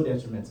be so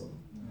detrimental.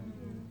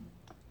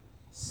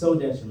 So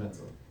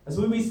detrimental. That's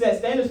why we set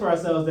standards for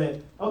ourselves that,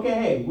 okay,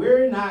 hey,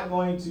 we're not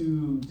going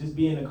to just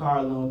be in the car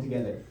alone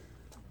together.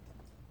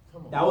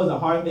 That was a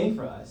hard thing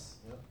for us.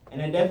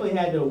 And I definitely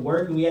had to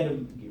work, and we had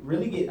to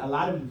really get a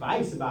lot of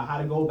advice about how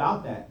to go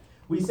about that.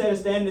 We set a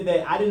standard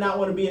that I did not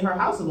want to be in her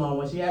house alone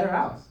when she had her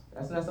house.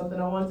 That's not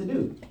something I wanted to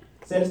do.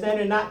 Set a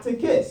standard not to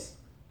kiss.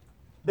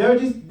 There are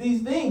just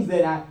these things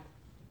that I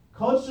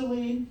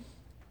culturally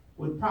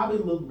would probably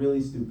look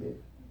really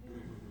stupid.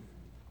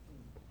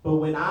 But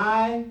when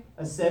I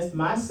assessed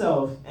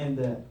myself and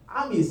the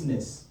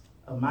obviousness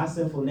of my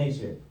sinful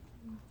nature,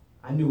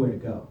 I knew where to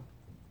go.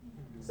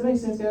 Does that make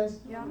sense, guys?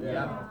 Yeah.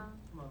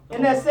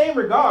 In that same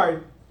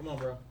regard, Come on,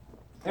 bro.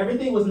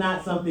 everything was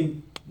not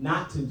something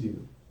not to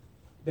do.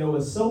 There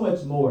was so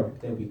much more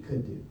that we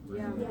could do.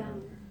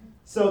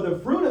 So the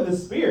fruit of the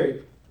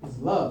Spirit is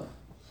love,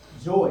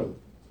 joy,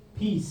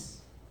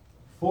 peace,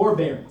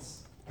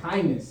 forbearance,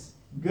 kindness,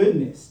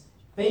 goodness,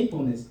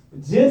 faithfulness,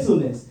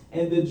 gentleness,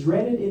 and the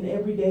dreaded in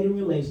every dating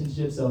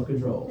relationship,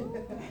 self-control.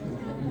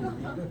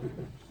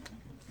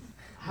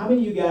 How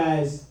many of you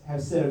guys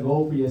have set a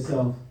goal for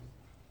yourself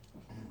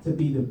to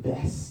be the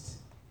best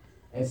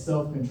at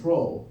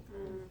self-control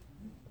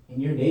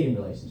in your dating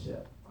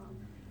relationship?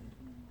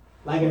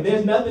 Like, if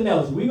there's nothing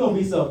else, we're going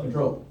to be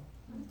self-controlled.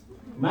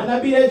 Might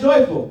not be that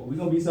joyful, but we're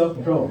going to be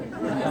self-controlled.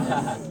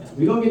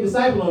 We're going to get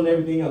discipled on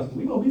everything else, but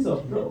we're going to be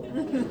self-controlled.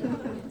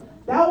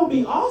 That would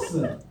be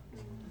awesome.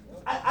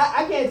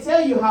 I can't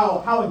tell you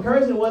how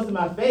encouraging it was to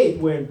my faith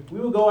when we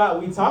would go out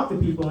and we talk to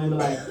people and be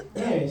like,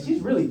 man,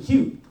 she's really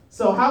cute.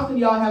 So how often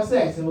do y'all have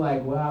sex? And we're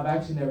like, well, I've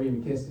actually never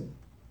even kissed him.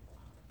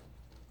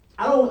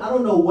 I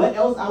don't know what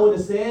else I would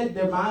have said.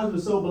 Their minds were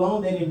so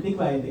blown they didn't even think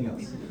about anything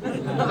else.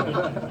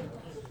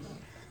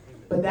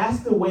 But that's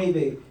the way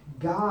that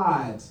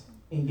God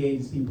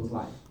engages people's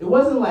life. It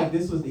wasn't like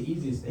this was the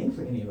easiest thing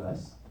for any of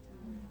us,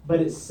 but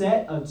it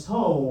set a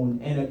tone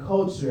and a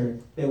culture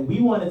that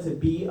we wanted to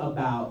be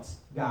about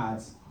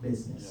God's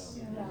business.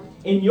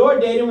 In your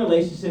dating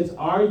relationships,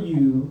 are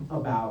you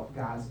about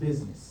God's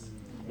business?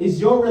 Is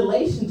your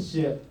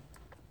relationship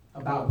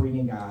about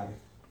bringing God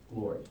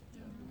glory?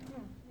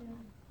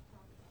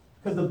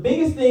 Because the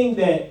biggest thing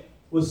that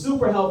was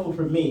super helpful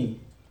for me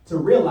to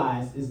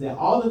realize is that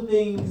all the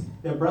things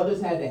that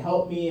brothers had to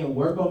help me and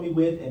work on me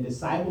with and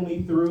disciple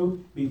me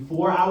through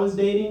before I was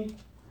dating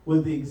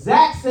was the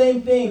exact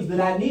same things that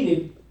I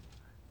needed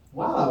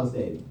while I was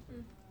dating.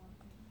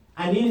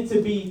 I needed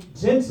to be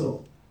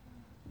gentle.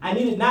 I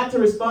needed not to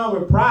respond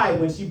with pride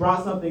when she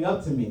brought something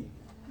up to me.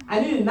 I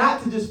needed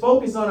not to just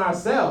focus on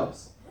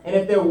ourselves. And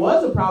if there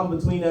was a problem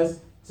between us,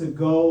 to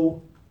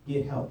go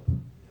get help.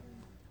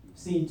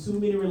 Seen too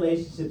many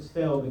relationships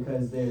fail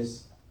because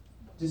there's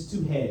just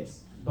two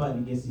heads butting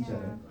against each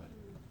other.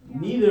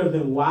 Neither of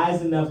them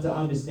wise enough to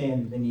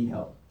understand that they need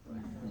help.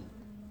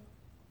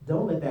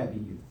 Don't let that be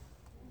you.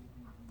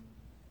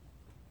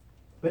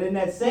 But in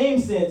that same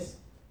sense,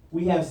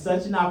 we have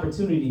such an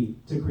opportunity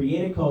to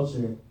create a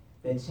culture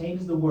that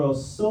changes the world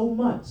so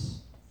much,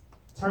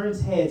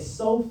 turns heads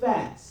so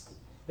fast,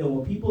 that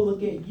when people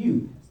look at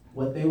you,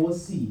 what they will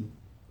see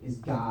is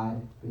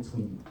God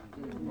between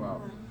you.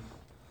 Wow.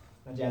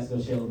 Now, Jazz is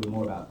going to share a little bit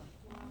more about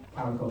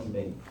counterculture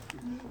dating.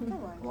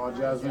 Come on,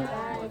 Jasmine.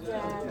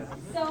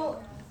 So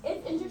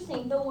it's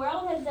interesting. The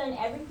world has done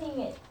everything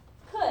it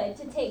could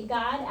to take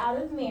God out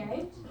of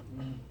marriage.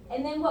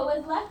 And then what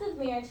was left of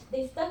marriage,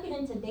 they stuck it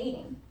into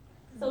dating.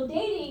 So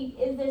dating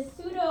is this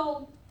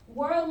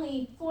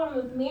pseudo-worldly form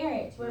of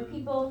marriage where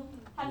people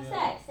have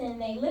sex and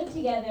they live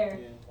together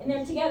and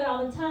they're together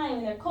all the time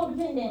and they're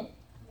codependent.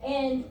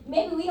 And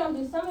maybe we don't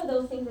do some of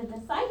those things as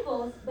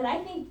disciples, but I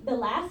think the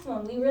last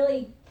one, we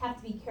really have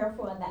to be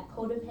careful of that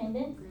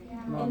codependence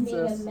and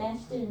being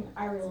enmeshed in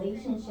our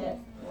relationship.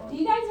 Do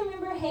you guys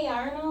remember Hey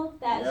Arnold?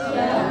 That show?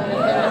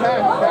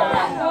 What was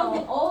that girl's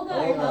name? Olga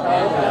or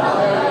something?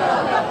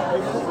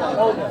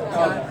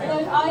 And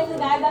there's always a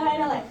guy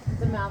behind her like,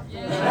 the mouth.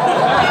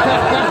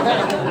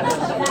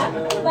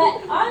 But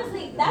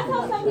honestly, that's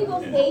how some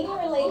people's dating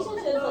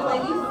relationships look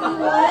like. You see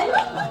one,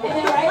 and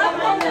then right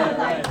behind them is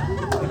like,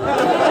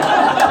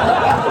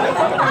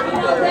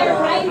 they're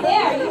right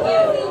there. You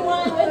can't see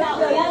one without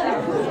the other.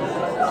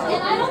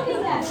 And I don't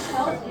think that's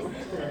healthy.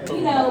 We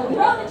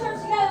rode to church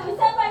together, we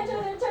sat by each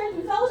other in church,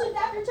 we fellowshiped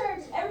after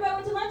church, everybody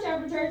went to lunch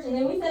after church, and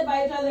then we sat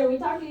by each other, we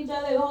talked to each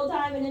other the whole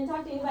time and didn't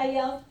talk to anybody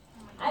else.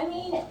 I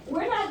mean,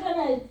 we're not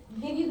going to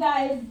give you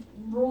guys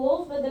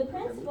rules, but the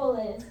principle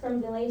is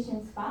from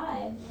Galatians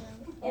 5.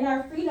 In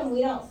our freedom,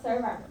 we don't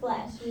serve our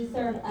flesh, we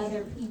serve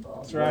other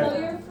people. That's right. So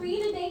you're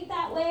free to date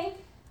that way,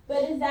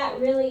 but is that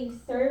really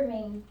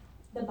serving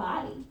the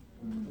body?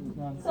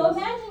 So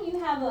imagine you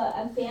have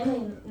a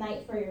family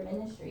night for your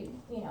ministry.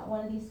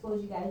 One of these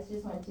schools you guys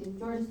just went to,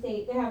 Georgia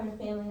State, they're having a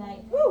family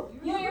night. Woo!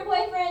 You and your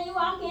boyfriend, you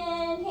walk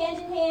in, hand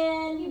in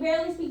hand, you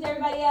barely speak to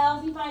everybody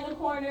else, you find a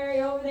corner,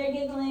 you're over there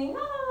giggling,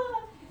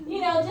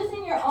 just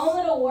in your own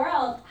little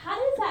world. How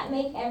does that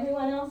make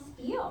everyone else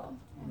feel?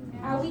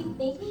 Are we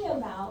thinking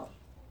about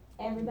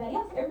everybody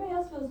else? Everybody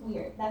else feels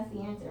weird. That's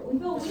the answer. We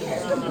feel weird.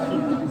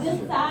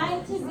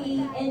 Decide to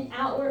be an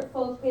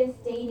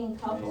outward-focused dating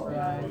couple.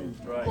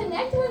 Right.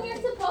 Connect when you're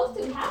supposed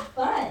to. Have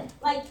fun.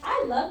 Like,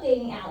 I love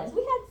dating Alex.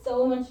 We had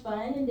so much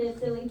fun and did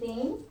silly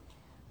things.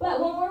 But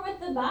when we're with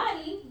the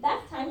body,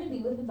 that's time to be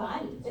with the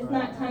body. It's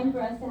not time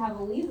for us to have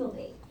a weasel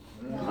date.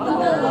 We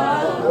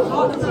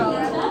belong to each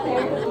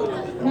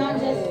other, not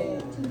just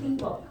two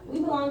people. We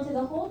belong to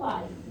the whole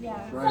body.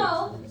 Yeah.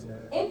 So,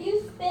 if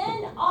you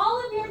spend all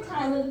of your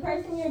time with the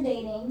person you're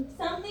dating,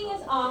 something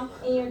is off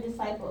in your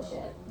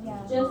discipleship.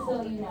 Yeah. Just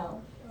so you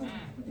know.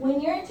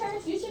 When you're in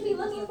church, you should be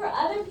looking for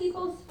other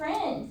people's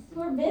friends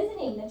who are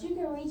visiting that you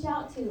can reach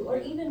out to. Or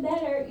even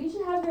better, you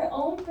should have your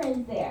own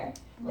friends there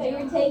that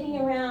you're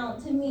taking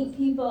around to meet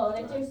people,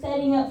 that you're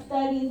setting up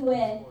studies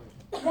with.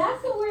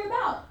 That's what we're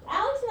about.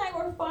 Alex and I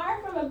were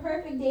far from a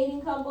perfect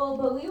dating couple,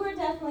 but we were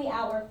definitely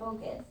outward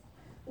focused.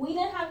 We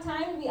didn't have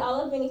time to be all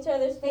up in each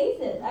other's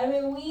faces. I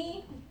mean,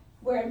 we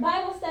were in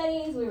Bible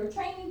studies, we were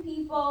training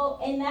people,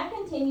 and that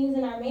continues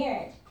in our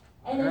marriage.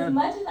 And as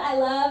much as I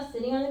love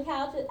sitting on the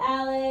couch with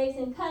Alex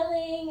and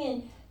cuddling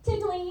and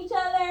tickling each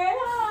other,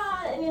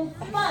 and it's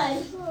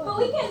fun, but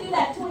we can't do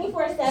that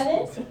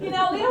 24/7. We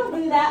don't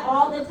do that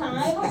all the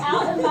time. We're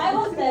out in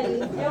Bible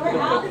studies, and we're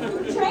out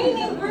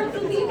training groups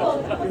of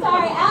people. I'm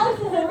sorry, Alex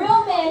is a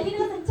real man. He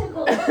doesn't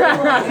tickle. Sorry,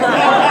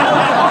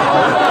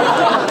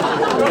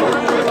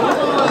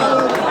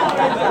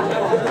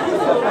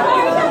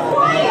 so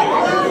quiet.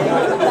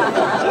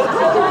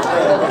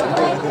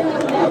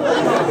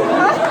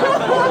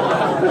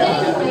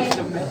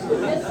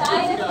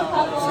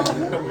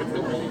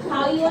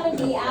 want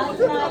to be. Alex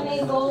and I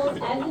made goals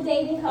as a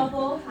dating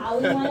couple, how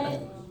we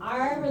wanted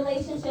our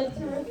relationship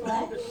to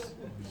reflect.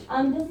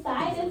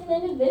 Decide as an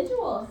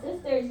individual.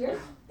 Sisters, you're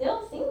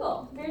still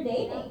single. You're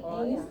dating,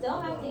 and you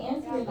still have to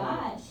answer to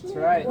God. That's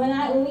right.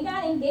 When we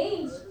got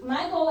engaged,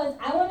 my goal was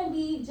I want to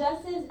be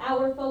just as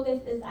outward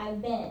focused as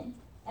I've been.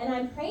 And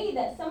I prayed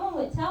that someone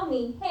would tell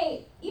me,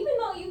 hey, even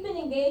though you've been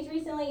engaged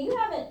recently, you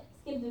haven't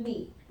skipped a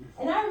beat.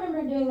 And I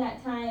remember during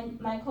that time,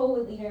 my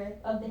co-leader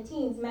of the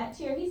teens, Matt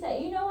Cheer, he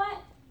said, you know what?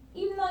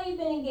 Even though you've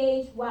been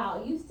engaged,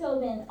 wow, you've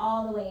still been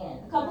all the way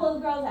in. A couple of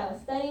the girls I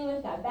was studying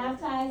with got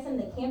baptized. Some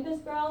of the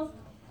campus girls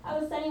I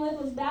was studying with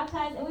was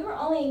baptized, and we were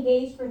only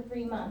engaged for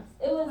 3 months.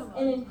 It was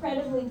an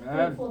incredibly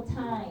fruitful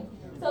time.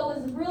 So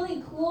it was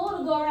really cool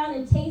to go around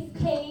and taste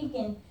cake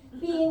and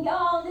being,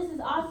 oh, this is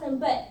awesome.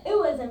 But it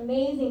was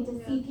amazing to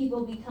see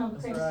people become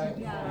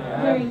Christians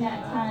during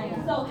that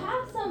time. So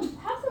have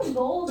some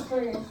goals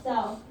for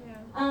yourself.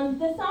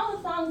 The Song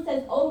of Songs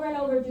says over and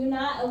over, do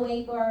not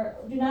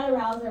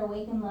arouse or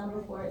awaken love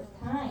before it's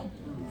time.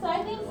 So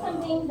I think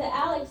some things that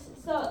Alex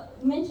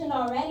mentioned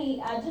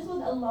already, just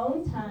with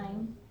alone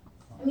time.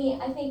 I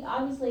mean, I think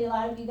obviously a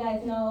lot of you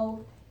guys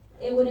know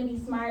it wouldn't be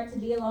smart to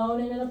be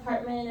alone in an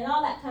apartment and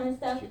all that kind of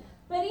stuff.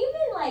 But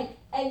even like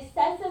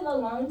excessive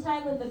alone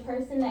time with the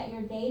person that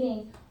you're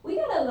dating, we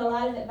got a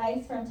lot of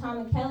advice from Tom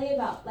and Kelly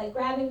about like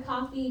grabbing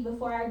coffee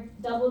before our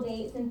double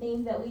dates and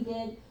things that we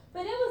did.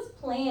 But it was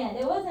planned.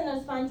 It wasn't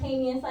a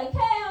spontaneous like, hey,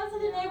 I was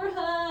in the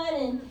neighborhood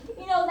and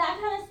that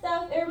kind of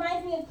stuff. It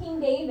reminds me of King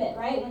David,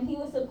 right? When he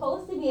was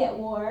supposed to be at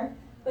war,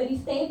 but he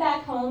stayed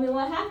back home, and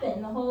what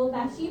happened? The whole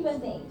Bathsheba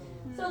thing.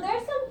 So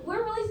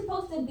we're really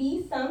supposed to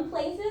be some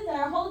places, and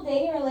our whole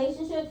dating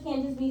relationships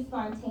can't just be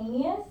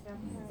spontaneous.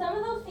 Some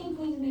of those things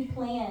need to be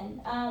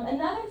planned.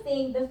 Another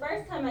thing, the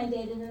first time I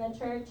dated in the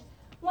church,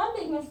 one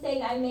big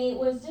mistake I made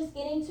was just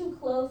getting too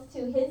close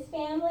to his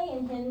family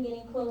and him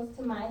getting close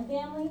to my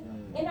family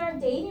in our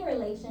dating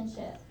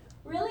relationship.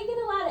 Really get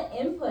a lot of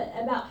input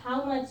about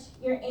how much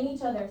you're in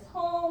each other's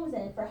homes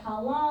and for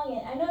how long.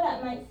 And I know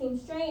that might seem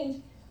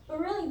strange, but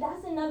really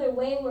that's another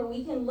way where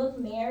we can look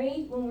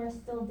married when we're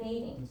still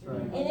dating.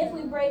 Right. And if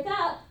we break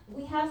up,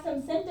 we have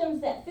some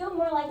symptoms that feel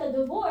more like a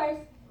divorce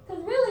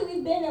because really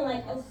we've been in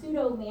like a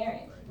pseudo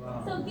marriage.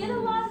 Wow. So get a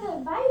lot of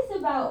advice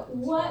about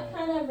what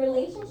kind of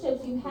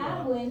relationships you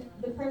have with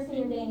the person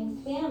you're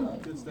dating's family.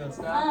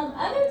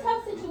 Other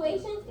tough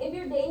situations, if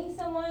you're dating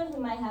someone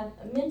who might have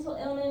a mental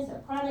illness or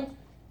chronic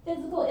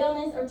physical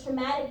illness or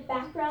traumatic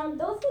background,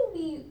 those can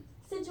be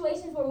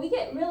situations where we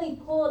get really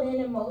pulled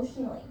in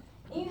emotionally.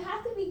 And you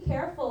have to be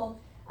careful.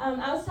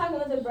 I was talking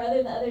with a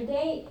brother the other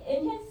day,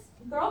 and his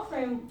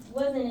girlfriend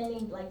wasn't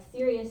any like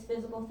serious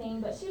physical thing,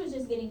 but she was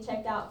just getting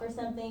checked out for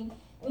something.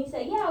 And he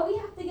said, yeah, we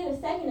have to get a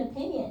second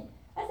opinion.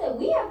 I said,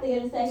 we have to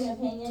get a second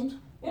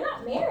opinion? You're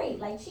not married.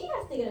 Like, she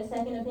has to get a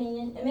second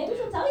opinion, and maybe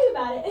she'll tell you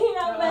about it, but you're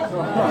not married.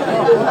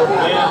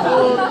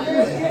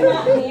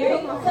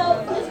 So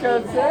just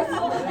be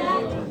careful with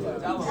that.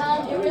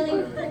 And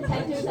really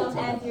protect yourself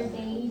as you're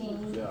dating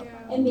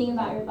and being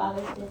about your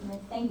Father's business.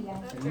 Thank you,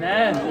 guys.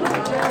 Amen.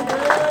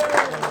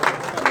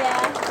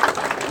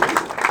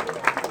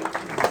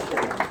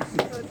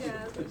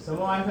 So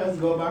my wife has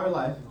to go about her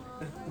life.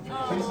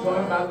 She's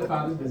going about the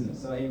Father's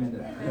business, so amen to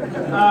that.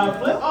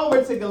 Flip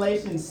over to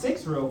Galatians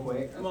 6 real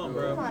quick. Come on,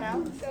 bro. Come on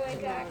out.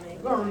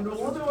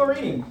 We'll do a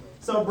reading.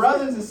 So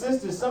brothers and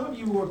sisters, some of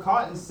you who were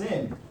caught in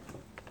sin.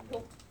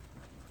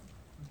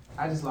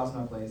 I just lost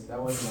my place. That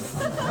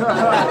wasn't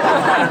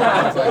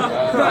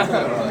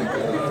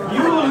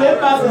You who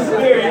live by the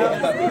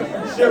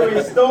Spirit should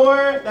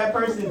restore that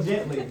person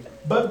gently.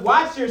 But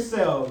watch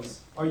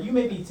yourselves, or you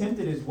may be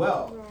tempted as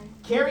well.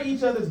 Carry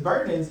each other's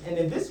burdens, and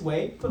in this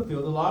way,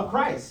 fulfill the law of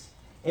Christ.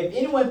 If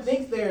anyone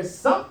thinks there's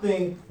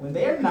something when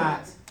they're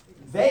not,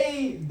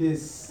 they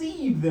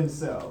deceive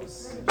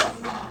themselves.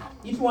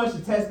 Each one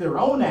should test their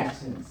own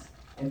actions,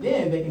 and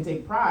then they can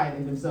take pride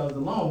in themselves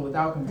alone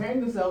without comparing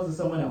themselves to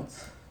someone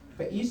else.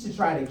 For each should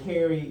try to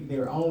carry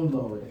their own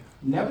load.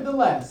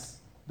 Nevertheless,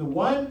 the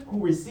one who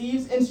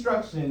receives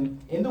instruction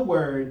in the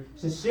word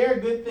should share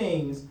good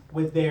things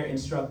with their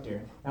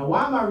instructor. Now,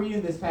 why am I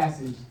reading this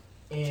passage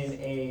in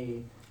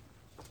a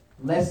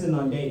lesson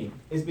on dating?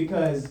 It's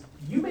because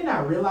you may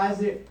not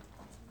realize it,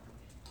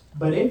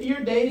 but if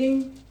you're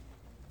dating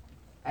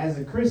as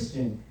a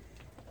Christian,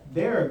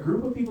 there are a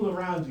group of people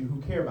around you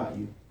who care about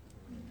you,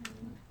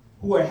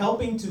 who are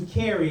helping to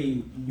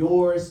carry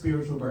your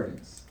spiritual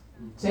burdens.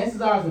 Chances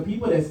are, the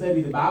people that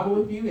study the Bible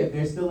with you, if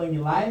they're still in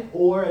your life,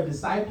 or a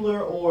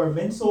discipler, or a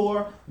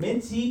mentor,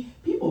 mentee,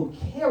 people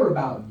care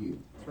about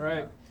you.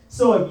 Right.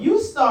 So if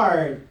you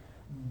start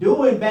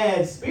doing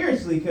bad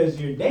spiritually because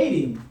you're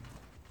dating,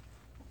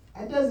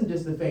 that doesn't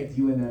just affect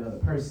you and that other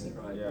person.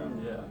 Right.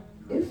 Yeah.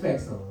 It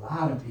affects a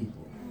lot of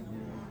people.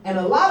 And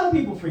a lot of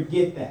people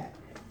forget that.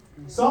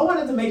 So I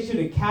wanted to make sure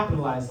to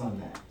capitalize on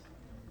that.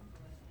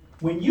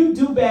 When you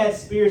do bad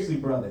spiritually,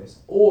 brothers,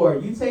 or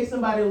you take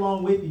somebody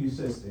along with you,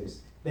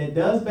 sisters, that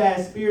does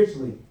bad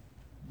spiritually,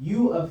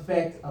 you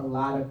affect a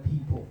lot of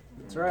people.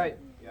 That's right.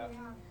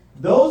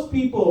 Those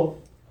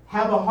people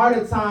have a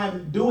harder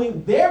time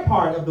doing their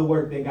part of the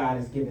work that God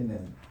has given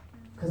them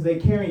because they're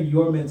carrying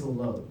your mental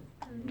load.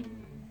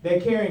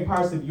 They're carrying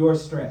parts of your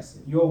stress,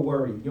 your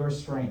worry, your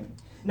strain.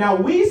 Now,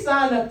 we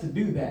sign up to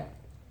do that.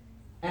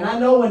 And I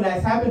know when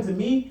that's happened to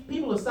me,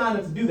 people have signed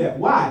up to do that.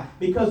 Why?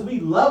 Because we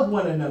love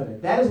one another.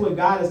 That is what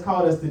God has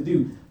called us to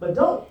do. But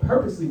don't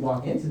purposely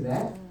walk into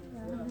that.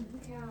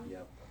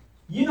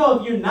 You know,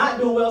 if you're not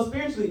doing well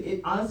spiritually,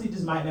 it honestly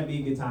just might not be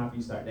a good time for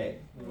you to start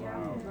dating.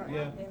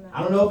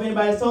 I don't know if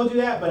anybody's told you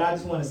that, but I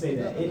just want to say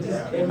that.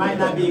 It might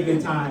not be a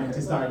good time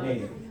to start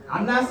dating.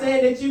 I'm not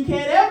saying that you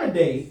can't ever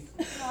date.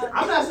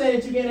 I'm not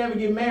saying that you can't ever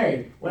get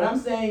married. What I'm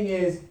saying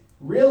is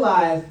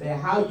realize that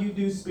how you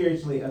do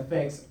spiritually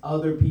affects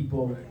other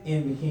people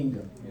in the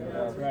kingdom.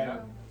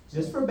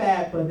 Just for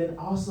bad, but then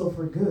also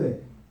for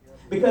good.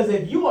 Because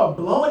if you are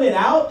blowing it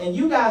out and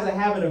you guys are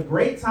having a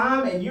great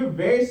time and you're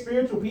very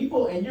spiritual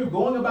people and you're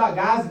going about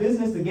God's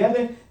business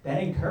together, that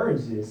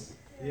encourages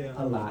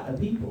a lot of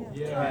people.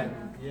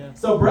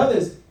 So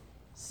brothers,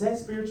 set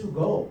spiritual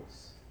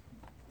goals.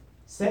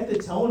 Set the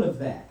tone of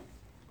that.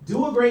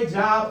 Do a great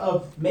job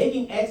of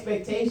making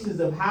expectations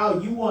of how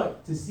you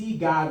want to see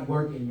God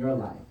work in your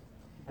life.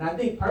 And I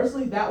think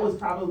personally that was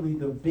probably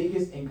the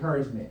biggest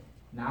encouragement.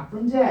 Not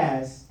from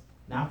Jazz,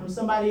 not from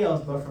somebody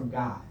else, but from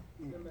God.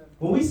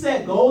 When we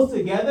set goals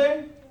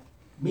together,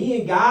 me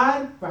and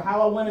God, for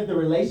how I wanted the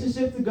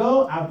relationship to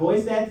go, I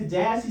voiced that to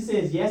Jazz. He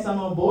says, yes, I'm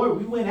on board.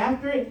 We went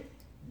after it.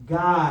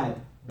 God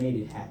made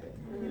it happen.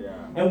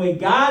 And when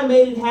God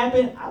made it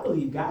happen, I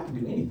believe God can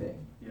do anything.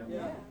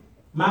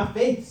 My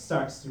faith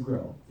starts to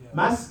grow.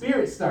 My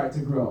spirit starts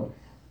to grow.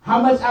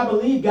 How much I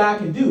believe God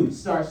can do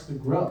starts to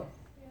grow.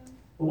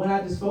 But when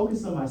I just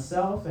focus on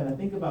myself and I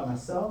think about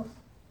myself,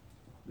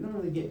 we don't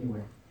really get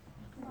anywhere.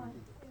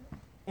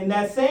 In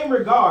that same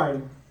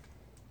regard,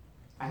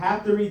 I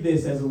have to read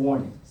this as a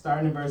warning,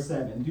 starting in verse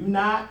 7. Do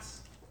not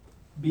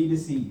be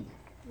deceived.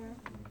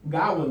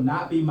 God will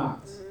not be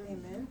mocked.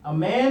 A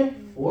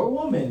man or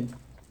woman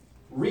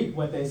reap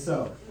what they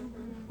sow.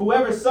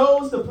 Whoever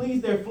sows to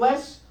please their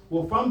flesh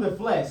will from the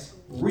flesh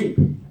reap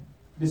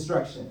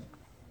destruction.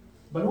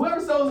 But whoever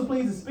sows to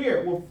please the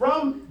Spirit will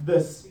from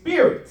the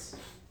Spirit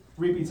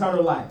reap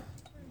eternal life.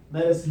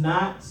 Let us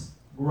not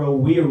grow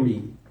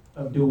weary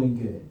of doing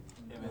good.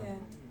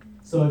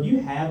 So if you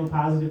have a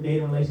positive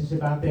dating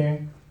relationship out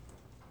there,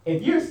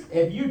 if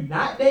you're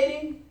not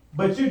dating,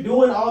 but you're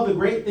doing all the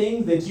great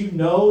things that you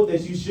know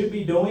that you should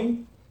be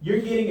doing, you're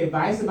getting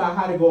advice about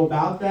how to go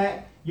about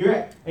that,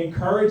 you're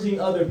encouraging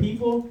other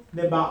people,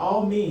 then by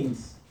all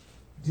means,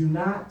 do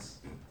not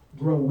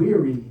grow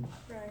weary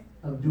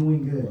of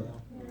doing good.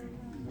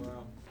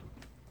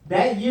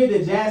 That year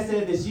that Jazz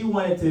said that she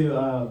wanted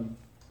to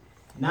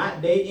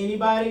not date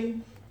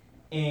anybody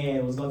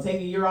and was going to take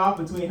a year off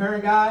between her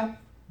and God,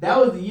 that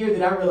was the year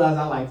that I realized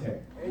I liked her.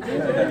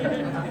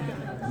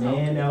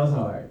 Man, that was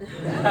hard.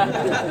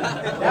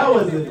 That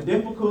was a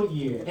difficult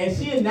year. And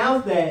she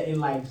announced that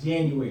in like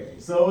January.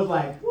 So it was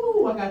like,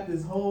 woo, I got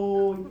this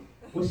whole,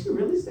 will she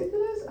really stick to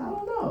this? I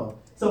don't know.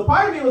 So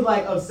part of me was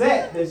like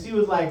upset that she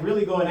was like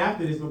really going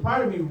after this, but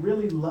part of me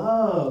really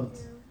loved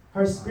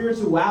her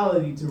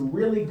spirituality to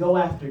really go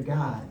after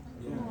God.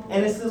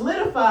 And it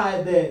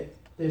solidified that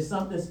there's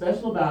something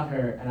special about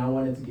her and I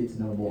wanted to get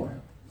to know more.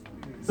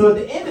 So at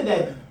the end of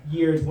that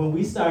year is when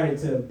we started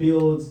to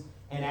build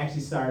and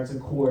actually started to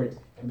court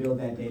and build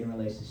that dating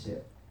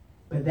relationship.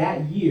 But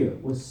that year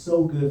was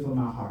so good for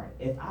my heart.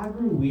 If I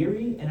grew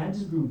weary and I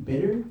just grew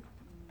bitter,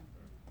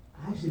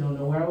 I actually don't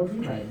know where I would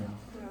be right now.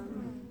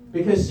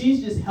 Because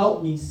she's just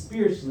helped me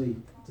spiritually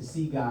to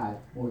see God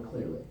more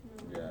clearly.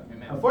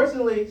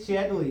 Unfortunately, she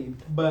had to leave,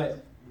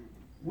 but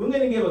we're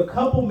going to give a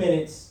couple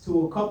minutes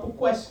to a couple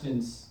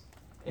questions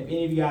if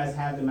any of you guys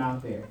have them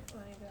out there.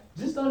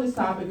 Just on this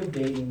topic of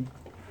dating,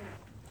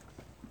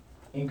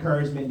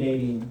 encouragement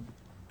dating,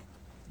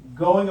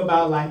 going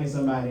about liking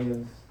somebody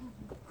of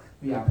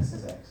the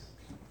opposite sex.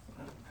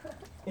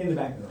 In the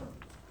back of the room.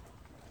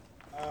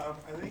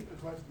 I think the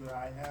question that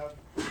I have,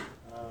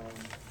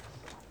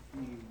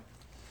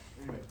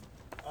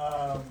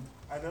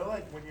 I know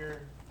like when you're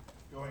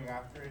going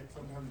after it,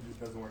 sometimes it just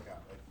doesn't work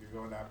out. Like you're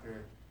going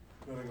after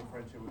building a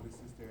friendship with a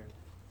sister,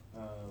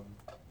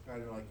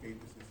 trying to like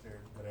date the sister,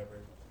 whatever.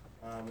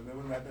 And then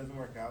when that doesn't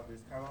work out,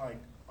 there's kind of like,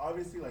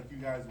 obviously like you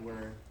guys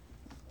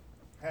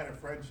had a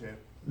friendship,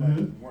 but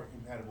weren't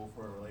compatible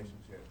for a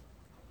relationship.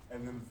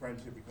 And then the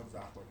friendship becomes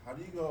awkward. How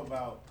do you go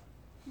about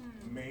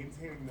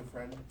maintaining the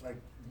friend, like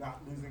not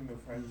losing the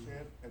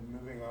friendship and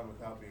moving on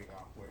without being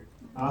awkward?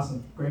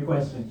 Awesome. Great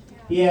question.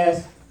 He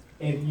asked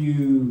if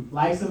you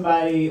like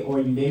somebody or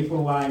you date for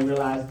a while and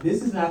realize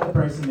this is not the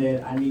person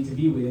that I need to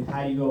be with,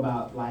 how do you go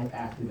about life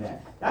after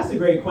that? That's a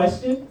great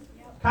question.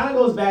 Kind of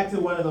goes back to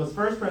one of those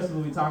first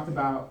principles we talked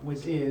about,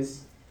 which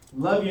is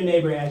love your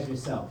neighbor as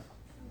yourself.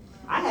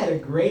 I had a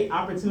great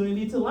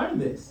opportunity to learn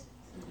this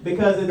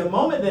because in the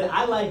moment that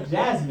I liked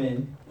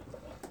Jasmine,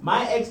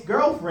 my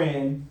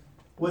ex-girlfriend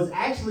was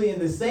actually in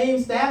the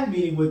same staff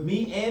meeting with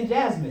me and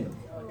Jasmine.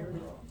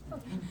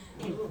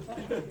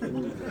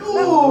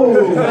 Ooh!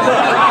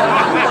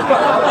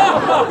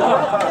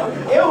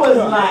 It was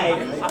like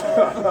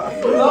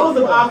loads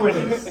of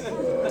awkwardness.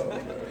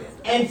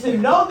 And to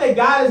know that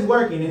God is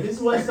working, and this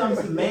was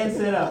something some man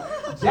set up,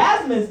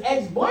 Jasmine's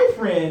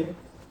ex-boyfriend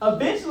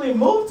eventually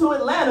moved to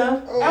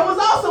Atlanta and was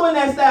also in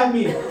that staff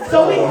meeting.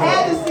 So we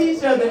had to see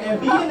each other and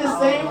be in the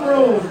same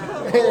room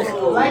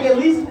like at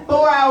least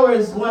 4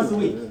 hours once a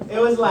week. It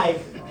was like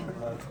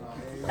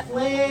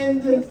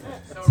planned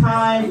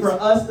time for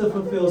us to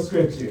fulfill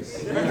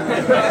scriptures. It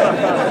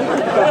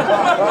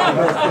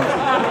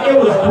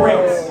was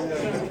great.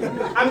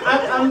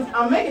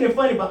 I'm making it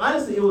funny, but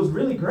honestly, it was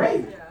really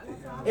great.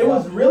 It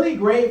was really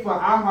great for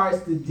our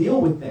hearts to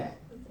deal with that.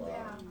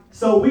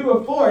 So we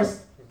were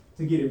forced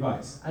to get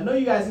advice. I know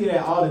you guys hear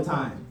that all the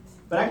time,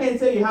 but I can't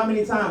tell you how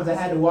many times I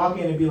had to walk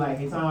in and be like,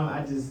 hey Tom,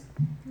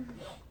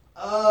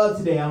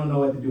 today I don't know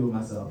what to do with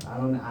myself.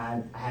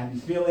 I have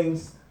these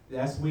feelings.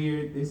 That's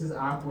weird. This is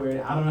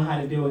awkward. I don't know how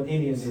to deal with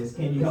any of this.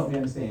 Can you help me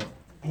understand?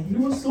 And he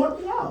will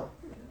sort me out.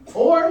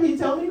 Or he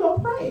tell me to go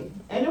pray,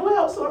 and it will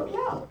help sort me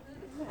out.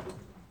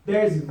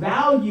 There's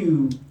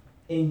value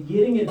in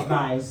getting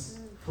advice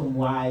from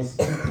wise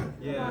people.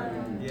 Yeah.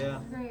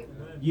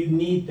 You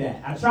need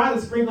that. I try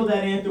to sprinkle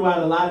that in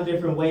throughout a lot of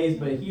different ways,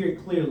 but hear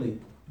it clearly.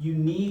 You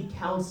need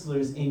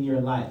counselors in your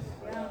life.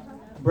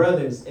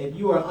 Brothers, if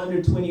you are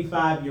under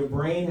 25, your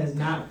brain has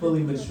not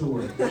fully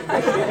matured.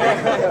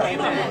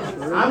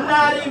 I'm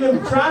not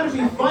even trying to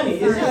be funny.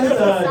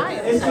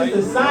 It's just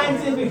a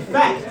scientific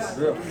fact.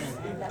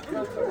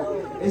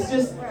 It's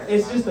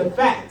just a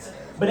fact.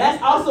 But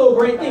that's also a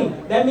great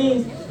thing. That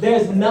means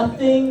there's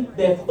nothing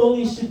that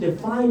fully should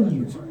define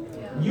you.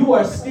 You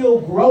are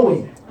still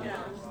growing.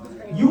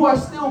 You are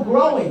still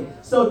growing.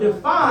 So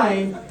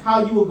define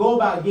how you will go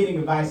about getting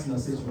advice in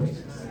those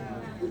situations.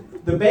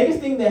 The biggest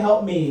thing that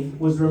helped me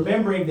was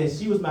remembering that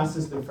she was my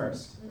sister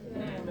first.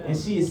 And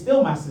she is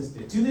still my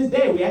sister. To this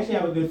day, we actually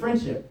have a good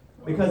friendship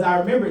because I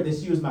remembered that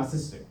she was my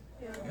sister.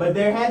 But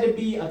there had to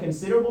be a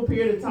considerable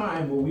period of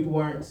time where we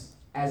weren't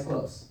as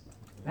close.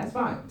 That's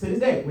fine. To this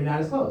day, we're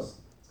not as close.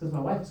 It's because my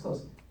wife is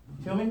closer.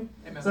 You feel me?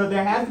 Amen. So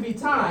there has to be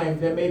time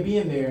that may be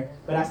in there,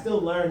 but I still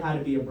learned how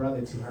to be a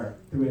brother to her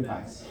through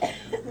advice.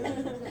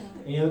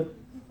 You know,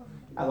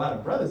 a lot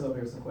of brothers over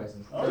here with some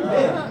questions. All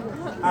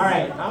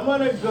right, I'm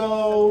gonna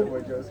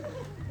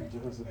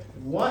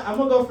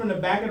go from the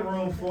back of the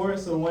room forward.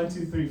 So 1,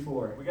 2, 3,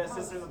 4. We got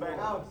sisters in the back.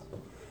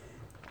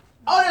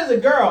 Oh, there's a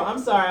girl. I'm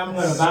sorry, I'm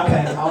gonna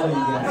bypass all of you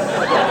guys.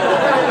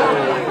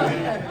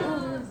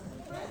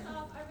 First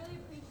off, I really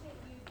appreciate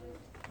you just,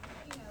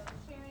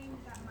 sharing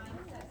that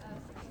mindset of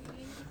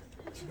treating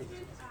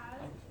sisters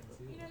as,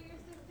 your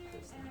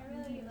sisters, and I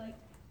really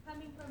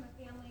coming from a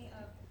family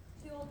of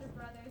 2 older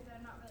brothers that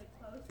I'm not really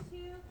close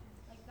to,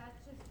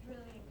 that's just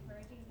really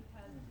encouraging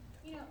because,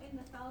 in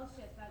the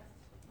fellowship, that's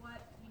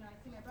what, I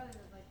see my brothers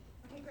as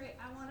okay, great,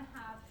 I want to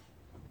have,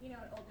 an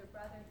older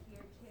brother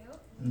here too,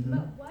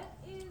 but what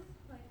is,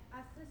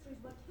 as sisters,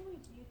 what can we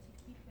do to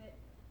keep it,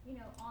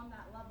 on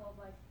that level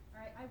of all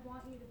right, I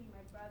want you to be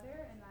my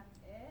brother, and that's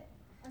it,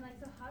 and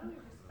so how do we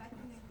respect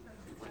and encourage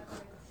each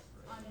other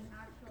on an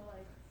actual,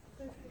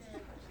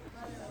 sister,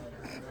 brother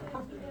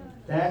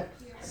relationship? That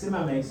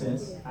semi makes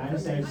sense. I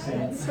understand what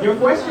you're saying. Your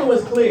question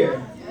was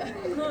clear.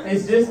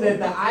 It's just that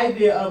the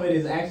idea of it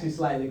is actually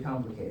slightly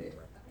complicated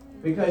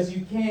because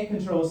you can't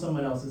control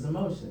someone else's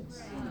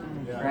emotions,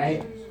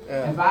 right?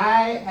 If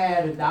I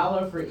had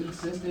 $1 for each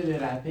sister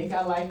that I think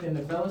I liked in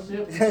the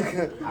fellowship,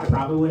 I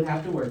probably wouldn't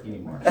have to work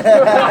anymore.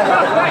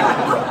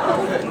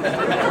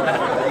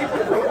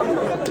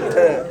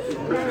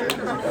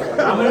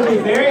 I'm going to be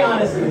very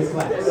honest in this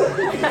class.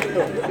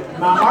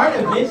 My heart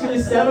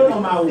eventually settled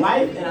on my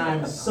wife, and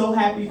I'm so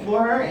happy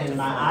for her, and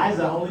my eyes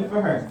are only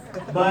for her.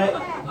 But,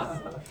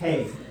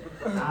 hey,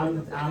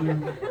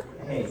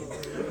 hey.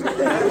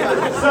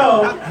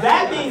 So,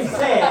 that being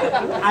said,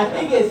 I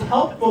think it's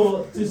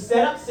helpful to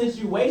set up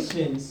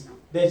situations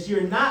that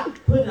you're not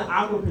put in an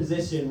awkward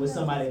position with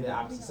somebody of the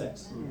opposite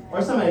sex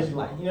or somebody that you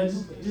like.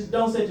 Just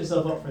don't set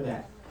yourself up for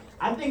that.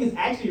 I think it's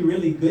actually a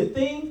really good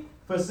thing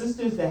for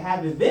sisters to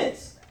have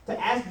events to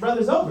ask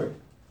brothers over.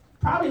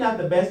 Probably not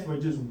the best for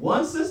just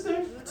one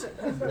sister to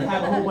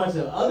have a whole bunch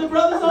of other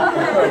brothers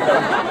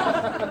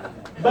over.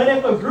 But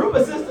if a group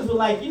of sisters were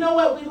like, you know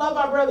what, we love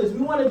our brothers.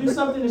 We want to do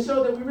something to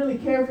show that we really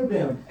care for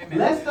them. Amen.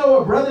 Let's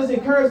throw a brothers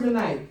encouragement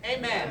night.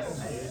 Amen.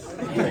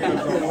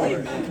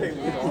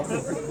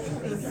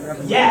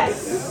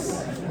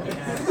 Yes.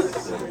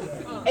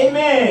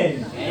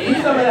 Amen. Do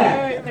some of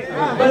that.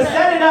 But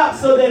set it up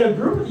so that a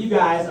group of you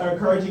guys are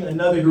encouraging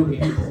another group of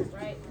people.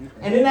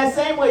 And in that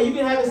same way, you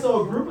can have it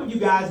so a group of you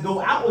guys go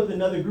out with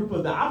another group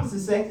of the opposite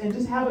sex and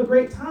just have a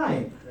great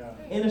time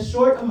in a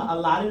short,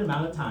 allotted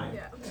amount of time.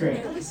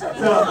 Great. So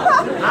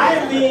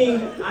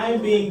I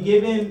am being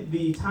given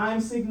the time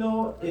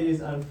signal. It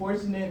is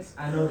unfortunate.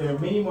 I know there are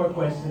many more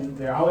questions.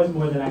 There are always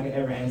more than I can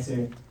ever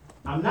answer.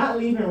 I'm not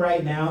leaving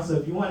right now, so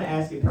if you want to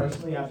ask it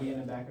personally, I'll be in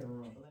the back of the room.